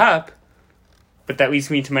Cooper Kupp. But that leads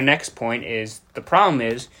me to my next point the problem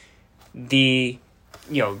is the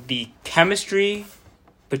chemistry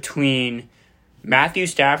between Matthew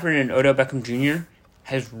Stafford and Odell Beckham Jr.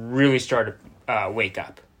 has really started to wake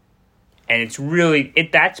up. And it's really,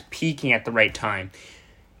 that's peaking at the right time.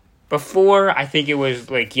 Before, I think it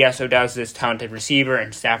was Odell's this talented receiver,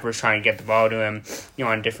 and Stafford's trying to get the ball to him,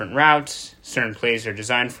 on different routes. Certain plays are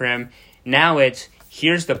designed for him. Now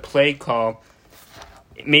here's the play call.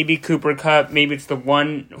 Maybe Cooper Kupp, maybe it's the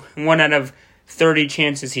one out of 30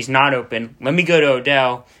 chances he's not open. Let me go to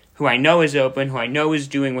Odell, who I know is open, who I know is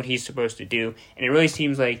doing what he's supposed to do. And it really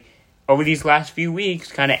seems like over these last few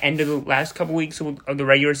weeks, kind of end of the last couple weeks of the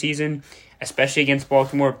regular season, especially against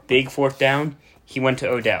Baltimore, big fourth down, he went to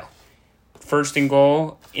Odell. First and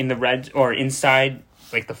goal in the red or inside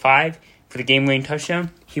the 5 for the game-winning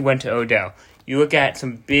touchdown, he went to Odell. You look at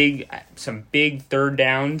some big third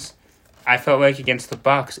downs. I felt like against the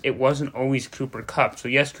Bucs, it wasn't always Cooper Kupp. So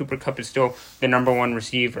yes, Cooper Kupp is still the number one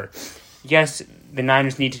receiver. Yes, the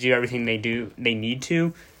Niners need to do everything they need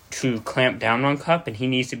to clamp down on Kupp, and he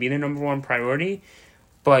needs to be the number one priority.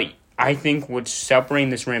 But I think what's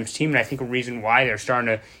separating this Rams team, and I think a reason why they're starting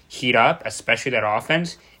to heat up, especially that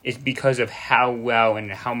offense, is because of how well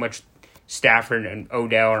and how much Stafford and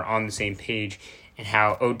Odell are on the same page, and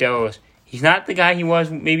how Odell he's not the guy he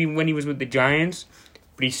was maybe when he was with the Giants,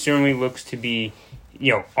 but he certainly looks to be,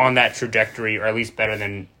 on that trajectory, or at least better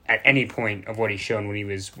than at any point of what he's shown when he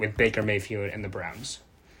was with Baker Mayfield and the Browns.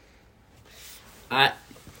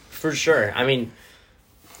 For sure. I mean,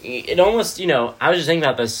 it almost, I was just thinking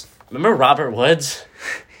about this. Remember Robert Woods?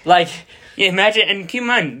 Like, yeah, imagine, and keep in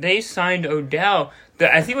mind, they signed Odell.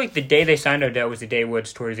 I think the day they signed Odell was the day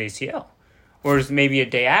Woods tore his ACL, or it was maybe a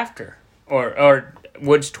day after, or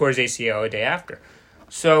Woods tore his ACL a day after.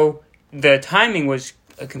 So the timing was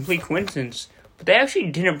a complete coincidence, but they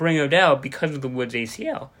actually didn't bring Odell because of the Woods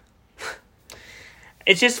ACL.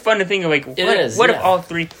 It's just fun to think of, what if all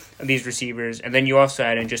three of these receivers, and then you also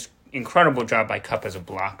had a just incredible job by Kupp as a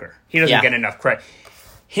blocker. He doesn't get enough credit.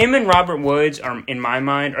 Him and Robert Woods are, in my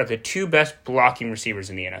mind, are the two best blocking receivers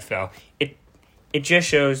in the NFL. It just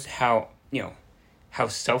shows how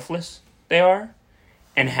selfless they are,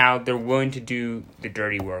 and how they're willing to do the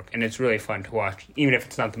dirty work, and it's really fun to watch, even if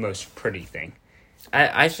it's not the most pretty thing.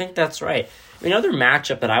 I think that's right. Another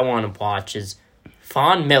matchup that I want to watch is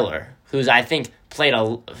Von Miller, who's I think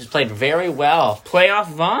played very well. Playoff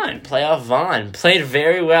Von played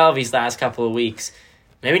very well these last couple of weeks.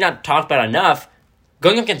 Maybe not talked about enough.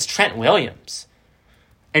 Going up against Trent Williams.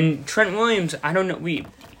 And Trent Williams, I don't know,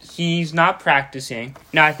 he's not practicing.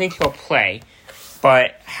 Now, I think he'll play,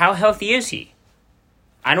 but how healthy is he?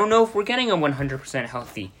 I don't know if we're getting a 100%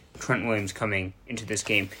 healthy Trent Williams coming into this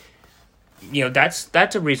game.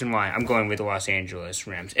 That's a reason why I'm going with the Los Angeles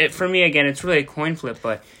Rams. For me, again, it's really a coin flip,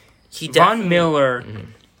 but Von Miller,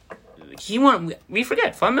 we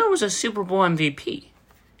forget, Von Miller was a Super Bowl MVP.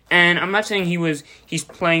 And I'm not saying he's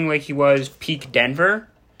playing like he was peak Denver,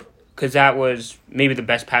 because that was maybe the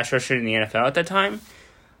best pass rusher in the NFL at that time.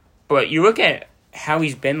 But you look at how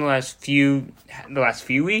he's been the last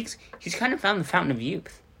few weeks, he's kind of found the fountain of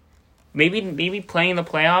youth. Maybe playing in the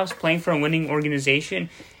playoffs, playing for a winning organization.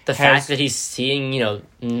 The fact that he's seeing,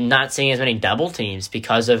 not seeing as many double teams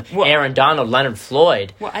because of Aaron Donald, Leonard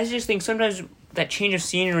Floyd. Well, I just think sometimes that change of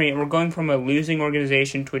scenery, and we're going from a losing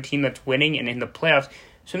organization to a team that's winning and in the playoffs,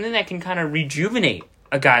 something that can kind of rejuvenate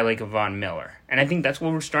a guy like Von Miller. And I think that's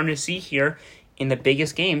what we're starting to see here in the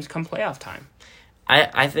biggest games come playoff time.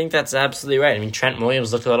 I think that's absolutely right. I mean, Trent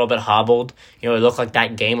Williams looked a little bit hobbled. It looked like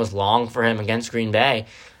that game was long for him against Green Bay.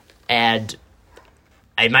 And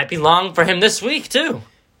it might be long for him this week, too.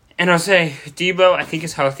 And I'll say, Debo, I think,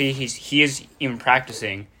 is healthy. He is even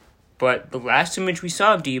practicing. But the last image we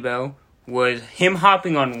saw of Debo was him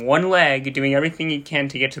hopping on one leg, doing everything he can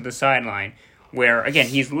to get to the sideline, where, again,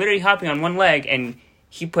 he's literally hopping on one leg, and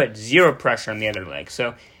he put zero pressure on the other leg.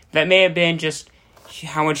 So that may have been just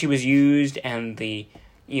how much he was used and the,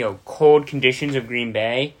 cold conditions of Green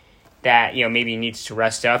Bay that, maybe he needs to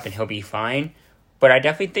rest up and he'll be fine. But I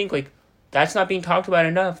definitely think, that's not being talked about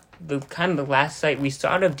enough. The last sight we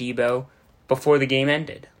saw of Debo before the game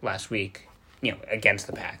ended last week, against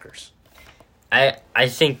the Packers. I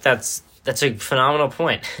think that's a phenomenal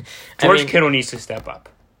point. George Kittle needs to step up.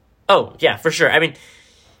 Oh, yeah, for sure. I mean,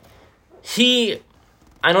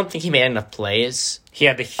 I don't think he made enough plays. He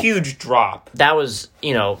had the huge drop. That was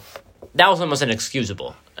almost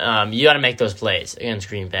inexcusable. You got to make those plays against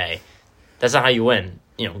Green Bay. That's not how you win,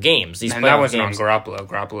 games. And that wasn't on Garoppolo.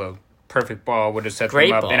 Garoppolo, perfect ball, would have set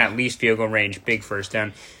them up in at least field goal range, big first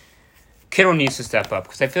down. Kittle needs to step up,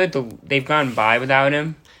 because I feel like they've gone by without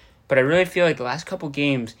him. But I really feel like the last couple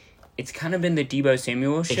games, it's kind of been the Debo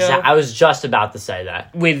Samuel show. I was just about to say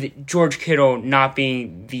that. With George Kittle not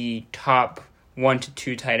being the top 1 to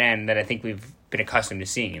 2 tight end that I think we've been accustomed to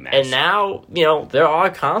seeing him as. And now, there are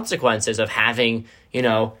consequences of having,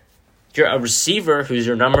 you're a receiver who's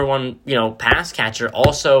your number one, pass catcher,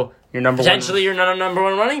 also your number potentially your number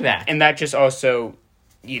one running back. And that just also,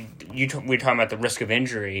 we're talking about the risk of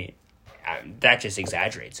injury, that just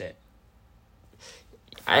exaggerates it.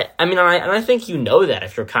 I think that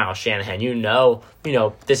if you're Kyle Shanahan,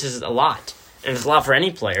 this is a lot. And it's a lot for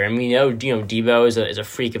any player. And we know, Debo is a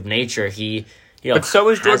freak of nature. He, but so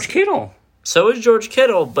is George Kittle. So is George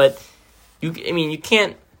Kittle, but you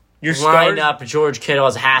can't line up George Kittle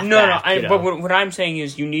as a halfback. But what I'm saying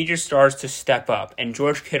is you need your stars to step up. And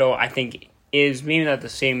George Kittle, I think, is maybe not the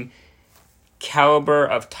same caliber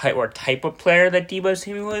of type of player that Debo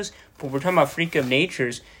Samuel is, but we're talking about freak of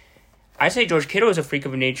natures. I say George Kittle is a freak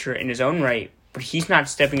of nature in his own right, but he's not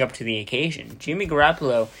stepping up to the occasion. Jimmy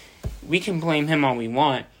Garoppolo, we can blame him all we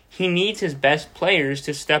want. He needs his best players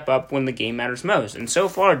to step up when the game matters most. And so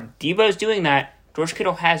far, Debo's doing that. George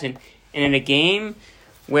Kittle hasn't. And in a game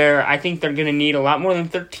where I think they're going to need a lot more than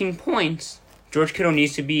 13 points, George Kittle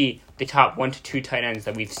needs to be the top 1 to 2 tight ends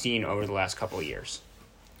that we've seen over the last couple of years.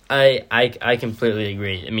 I completely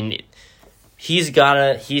agree. I mean, he's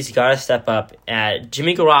gotta step up.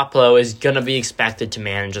 Jimmy Garoppolo is gonna be expected to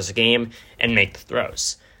manage this game and make the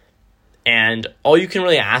throws. And all you can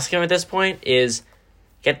really ask him at this point is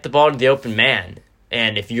get the ball to the open man.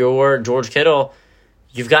 And if you're George Kittle,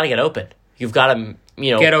 you've got to get open. You've got to,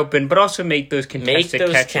 get open, but also make those contested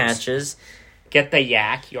make those catches. Get the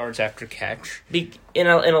yak, yards after catch. In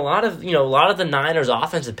a lot of the Niners'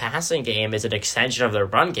 offensive passing game is an extension of their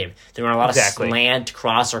run game. They run a lot of slant,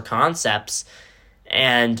 crosser concepts,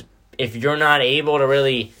 and if you're not able to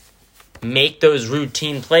really make those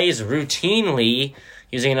routine plays routinely,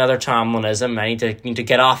 using another Tomlinism, I need to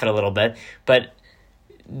get off it a little bit, but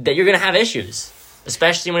that you're going to have issues,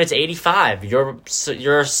 especially when it's 85.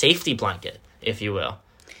 You're a safety blanket, if you will.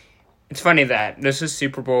 It's funny that this is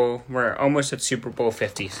Super Bowl. We're almost at Super Bowl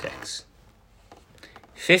 56.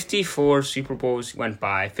 54 Super Bowls went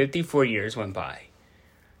by. 54 years went by.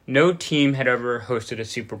 No team had ever hosted a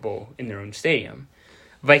Super Bowl in their own stadium.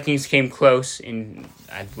 Vikings came close in,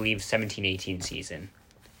 I believe, 17-18 season.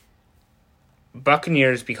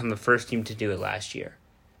 Buccaneers become the first team to do it last year.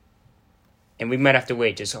 And we might have to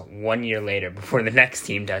wait just 1 year later before the next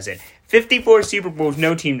team does it. 54 Super Bowls,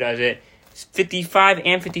 no team does it. 55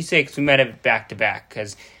 and 56, we might have it back-to-back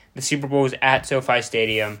because the Super Bowl is at SoFi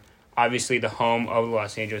Stadium, obviously the home of the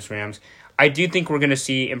Los Angeles Rams. I do think we're going to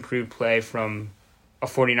see improved play from a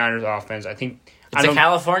 49ers offense. It's the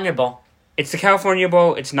California Bowl. It's the California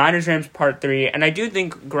Bowl. It's Niners-Rams Part 3, and I do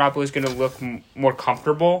think Garoppolo is going to look more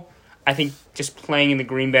comfortable. I think just playing in the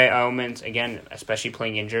Green Bay elements, again, especially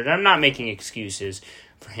playing injured. I'm not making excuses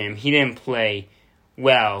for him. He didn't play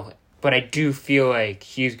well, but I do feel like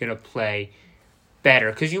he's going to play better.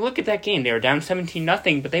 Because you look at that game, they were down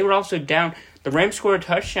 17-0, but they were also down. The Rams scored a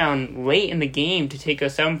touchdown late in the game to take a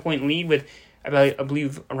 7-point lead with, I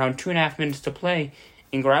believe, around 2.5 minutes to play.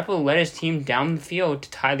 And Garoppolo led his team down the field to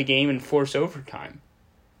tie the game and force overtime.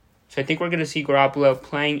 So I think we're going to see Garoppolo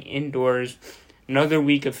playing indoors, another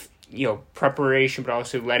week of preparation, but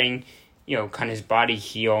also letting kind of his body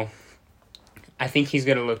heal. I think he's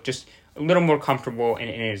going to look just a little more comfortable in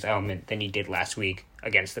his element than he did last week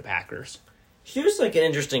against the Packers. Here's an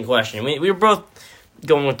interesting question. We were both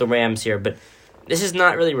going with the Rams here, but this is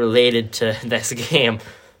not really related to this game.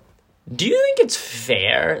 Do you think it's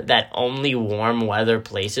fair that only warm weather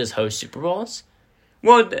places host Super Bowls?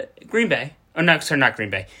 Well, Green Bay. Oh, not Green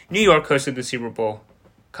Bay. New York hosted the Super Bowl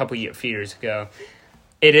a few years ago.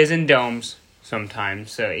 It is in domes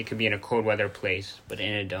sometimes, so it could be in a cold weather place, but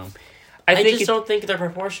in a dome. I just don't think they're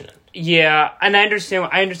proportionate. Yeah, and I understand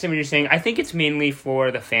what you're saying. I think it's mainly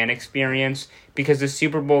for the fan experience because the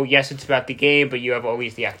Super Bowl, yes, it's about the game, but you have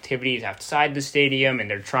always the activities outside the stadium, and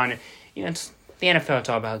they're trying to, it's the NFL. It's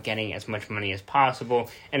all about getting as much money as possible,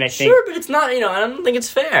 and I think sure, but it's not. I don't think it's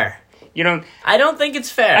fair. I don't think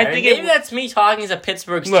it's fair. I think maybe that's me talking as a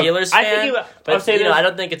Pittsburgh Steelers fan. I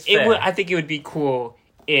don't think it's fair. I think it would be cool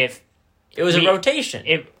if it was a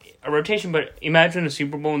rotation. But imagine a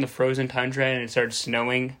Super Bowl in the frozen tundra and it started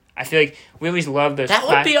snowing. I feel like we always love those. That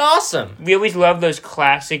would be awesome. We always love those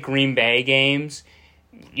classic Green Bay games.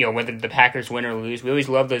 Whether the Packers win or lose, we always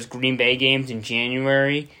love those Green Bay games in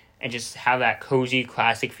January and just how that cozy,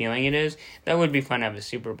 classic feeling it is. That would be fun to have a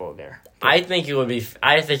Super Bowl there. I think it would really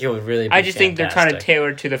be. I just fantastic. think they're trying to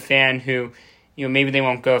tailor to the fan who, maybe they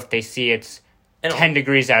won't go if they see it's 10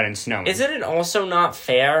 degrees out and snowing. Isn't it also not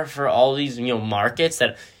fair for all these markets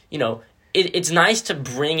that it's nice to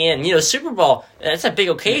bring in Super Bowl? That's a big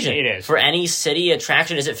occasion. It is for any city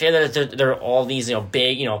attraction. Is it fair that there are all these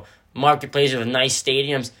big marketplaces with nice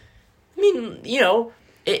stadiums? I mean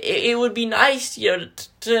it would be nice to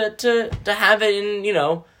have it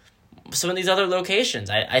in some of these other locations.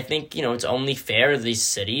 I think it's only fair to these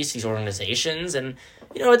cities, these organizations, and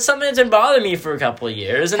it's something that's been bothering me for a couple of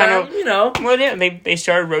years. And well, yeah, they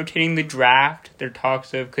started rotating the draft. There are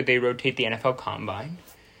talks of could they rotate the NFL Combine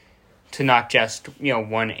to not just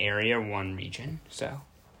one area, one region. So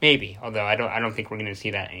maybe, although I don't think we're going to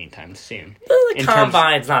see that anytime soon. The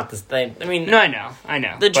Combine's not the thing. I mean, no, I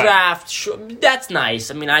know. The draft, that's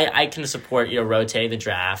nice. I mean, I can support rotating the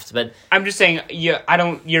draft, but I'm just saying,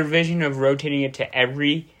 your vision of rotating it to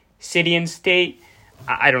every city and state,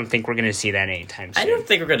 I don't think we're going to see that anytime soon. I don't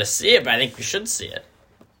think we're going to see it, but I think we should see it.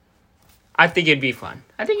 I think it'd be fun.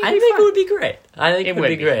 I think it would be great. I think it would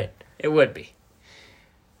be great. It would be.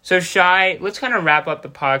 So, Shai, let's kind of wrap up the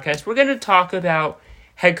podcast. We're going to talk about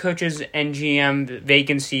head coaches and GM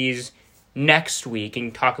vacancies next week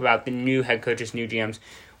and talk about the new head coaches, new GMs.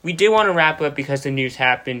 We did want to wrap up because the news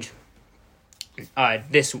happened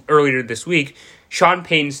earlier this week. Sean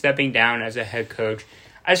Payton stepping down as a head coach.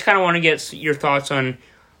 I just kind of want to get your thoughts on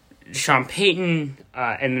Sean Payton,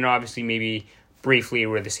 and then obviously maybe briefly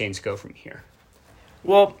where the Saints go from here.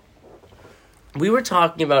 Well, we were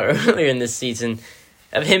talking about earlier in this season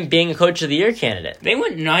of him being a Coach of the Year candidate. They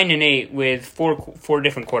went 9-8 with four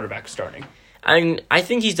different quarterbacks starting. I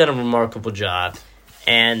think he's done a remarkable job,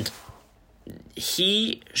 and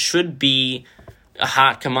he should be a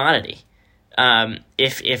hot commodity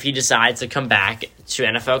if he decides to come back to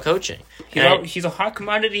NFL coaching. He's a hot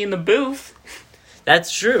commodity in the booth.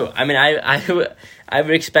 That's true. I mean, I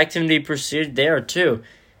would expect him to be pursued there too.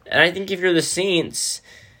 And I think if you're the Saints,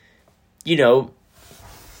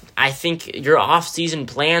 I think your off-season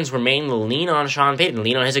plans were mainly to lean on Sean Payton,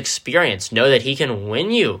 lean on his experience, know that he can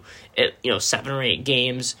win you at 7 or 8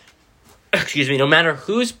 games. No matter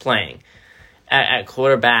who's playing at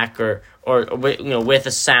quarterback or with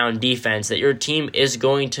a sound defense, that your team is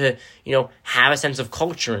going to have a sense of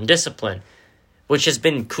culture and discipline, which has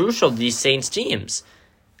been crucial to these Saints teams.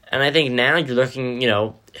 And I think now you're looking,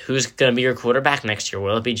 who's going to be your quarterback next year?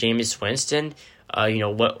 Will it be Jameis Winston?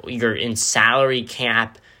 What you're in salary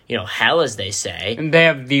cap, hell, as they say. And they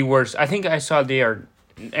have the worst. I think I saw they are,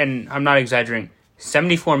 and I'm not exaggerating,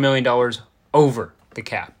 $74 million over the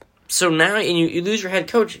cap. So now, and you lose your head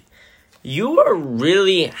coach. You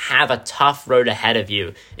really have a tough road ahead of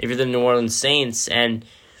you if you're the New Orleans Saints. And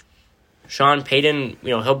Sean Payton,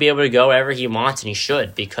 he'll be able to go wherever he wants, and he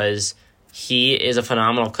should, because he is a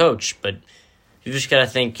phenomenal coach. But you just got to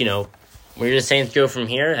think, where do the Saints go from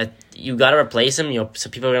here? You got to replace him.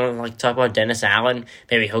 Some people are going to talk about Dennis Allen.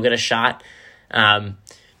 Maybe he'll get a shot.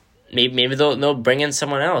 Maybe they'll bring in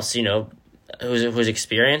someone else, who's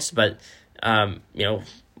experienced. But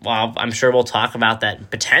well, I'm sure we'll talk about that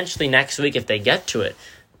potentially next week if they get to it.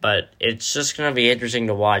 But it's just going to be interesting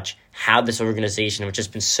to watch how this organization, which has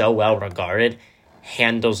been so well regarded,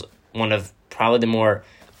 handles one of probably the more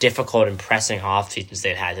difficult and pressing off seasons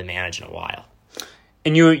they've had to manage in a while.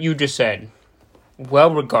 And you just said,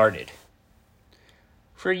 well regarded.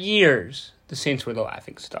 For years, the Saints were the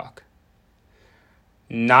laughingstock.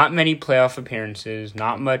 Not many playoff appearances,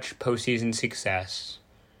 not much postseason success.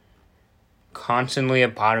 Constantly a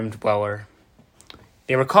bottom dweller.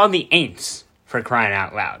 They were called the Aints, for crying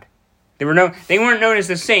out loud. They weren't known as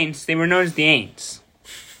the Saints, they were known as the Aints.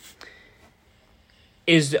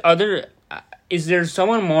 Is there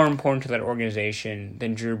someone more important to that organization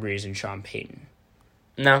than Drew Brees and Sean Payton?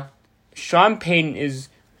 No. Sean Payton is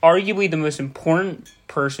arguably the most important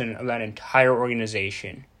person of that entire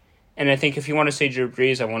organization. And I think if you want to say Drew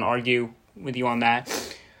Brees, I won't argue with you on that.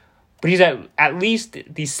 But he's at least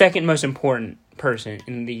the second most important person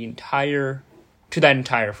in to that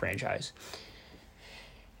entire franchise.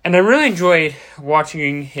 And I really enjoyed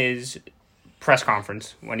watching his press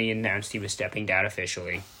conference when he announced he was stepping down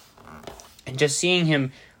officially. And just seeing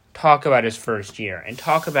him talk about his first year and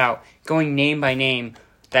talk about going name by name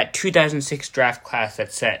that 2006 draft class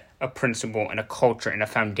that set a principle and a culture and a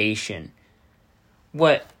foundation.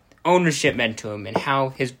 What ownership meant to him and how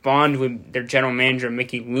his bond with their general manager,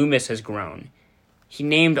 Mickey Loomis, has grown. He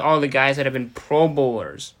named all the guys that have been Pro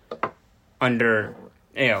Bowlers under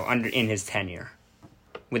in his tenure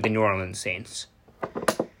with the New Orleans Saints.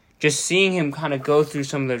 Just seeing him kind of go through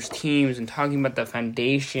some of those teams and talking about the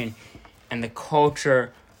foundation and the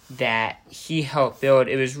culture that he helped build,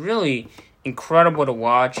 it was really incredible to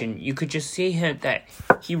watch, and you could just see that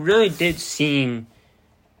he really did seem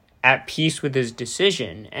at peace with his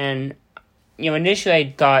decision. And initially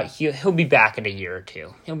I thought he'll be back in a year or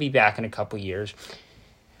two. He'll be back in a couple years.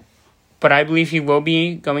 But I believe he will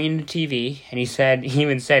be going into TV, and he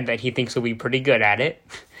even said that he thinks he'll be pretty good at it.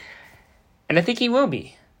 And I think he will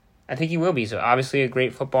be. So obviously a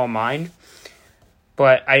great football mind.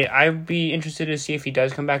 But I'd be interested to see if he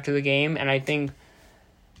does come back to the game. And I think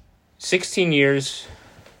 16 years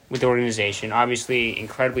with the organization, obviously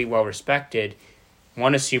incredibly well respected,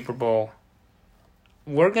 won a Super Bowl.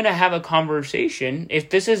 We're going to have a conversation, if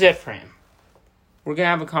this is it for him, we're going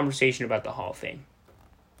to have a conversation about the Hall of Fame.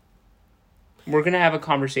 We're going to have a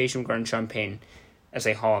conversation regarding Sean Payton as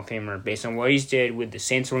a Hall of Famer based on what he's did with the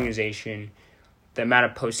Saints organization, the amount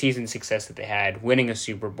of postseason success that they had, winning a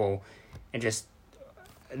Super Bowl, and just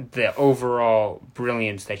the overall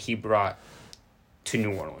brilliance that he brought to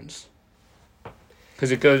New Orleans.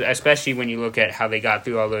 Because it goes, especially when you look at how they got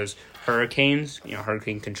through all those hurricanes,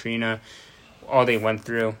 Hurricane Katrina, all they went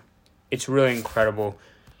through. It's really incredible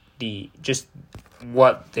just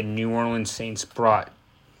what the New Orleans Saints brought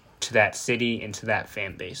to that city and to that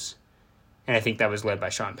fan base. And I think that was led by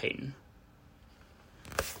Sean Payton.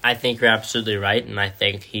 I think you're absolutely right, and I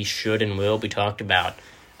think he should and will be talked about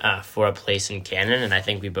for a place in canon, and I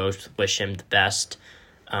think we both wish him the best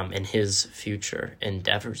in his future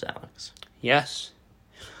endeavors, Alex. Yes.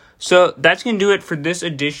 So that's going to do it for this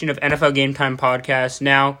edition of NFL Game Time Podcast.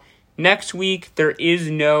 Now, next week, there is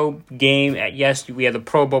no game. Yes, we have the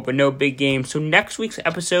Pro Bowl, but no big game. So next week's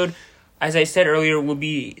episode, as I said earlier, will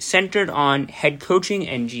be centered on head coaching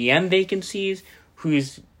and GM vacancies, who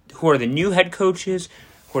are the new head coaches,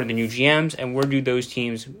 who are the new GMs, and where do those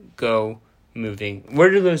teams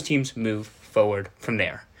move forward from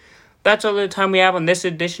there. That's all the time we have on this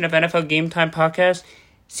edition of NFL Game Time Podcast.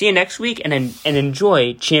 See you next week, and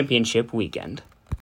enjoy Championship Weekend.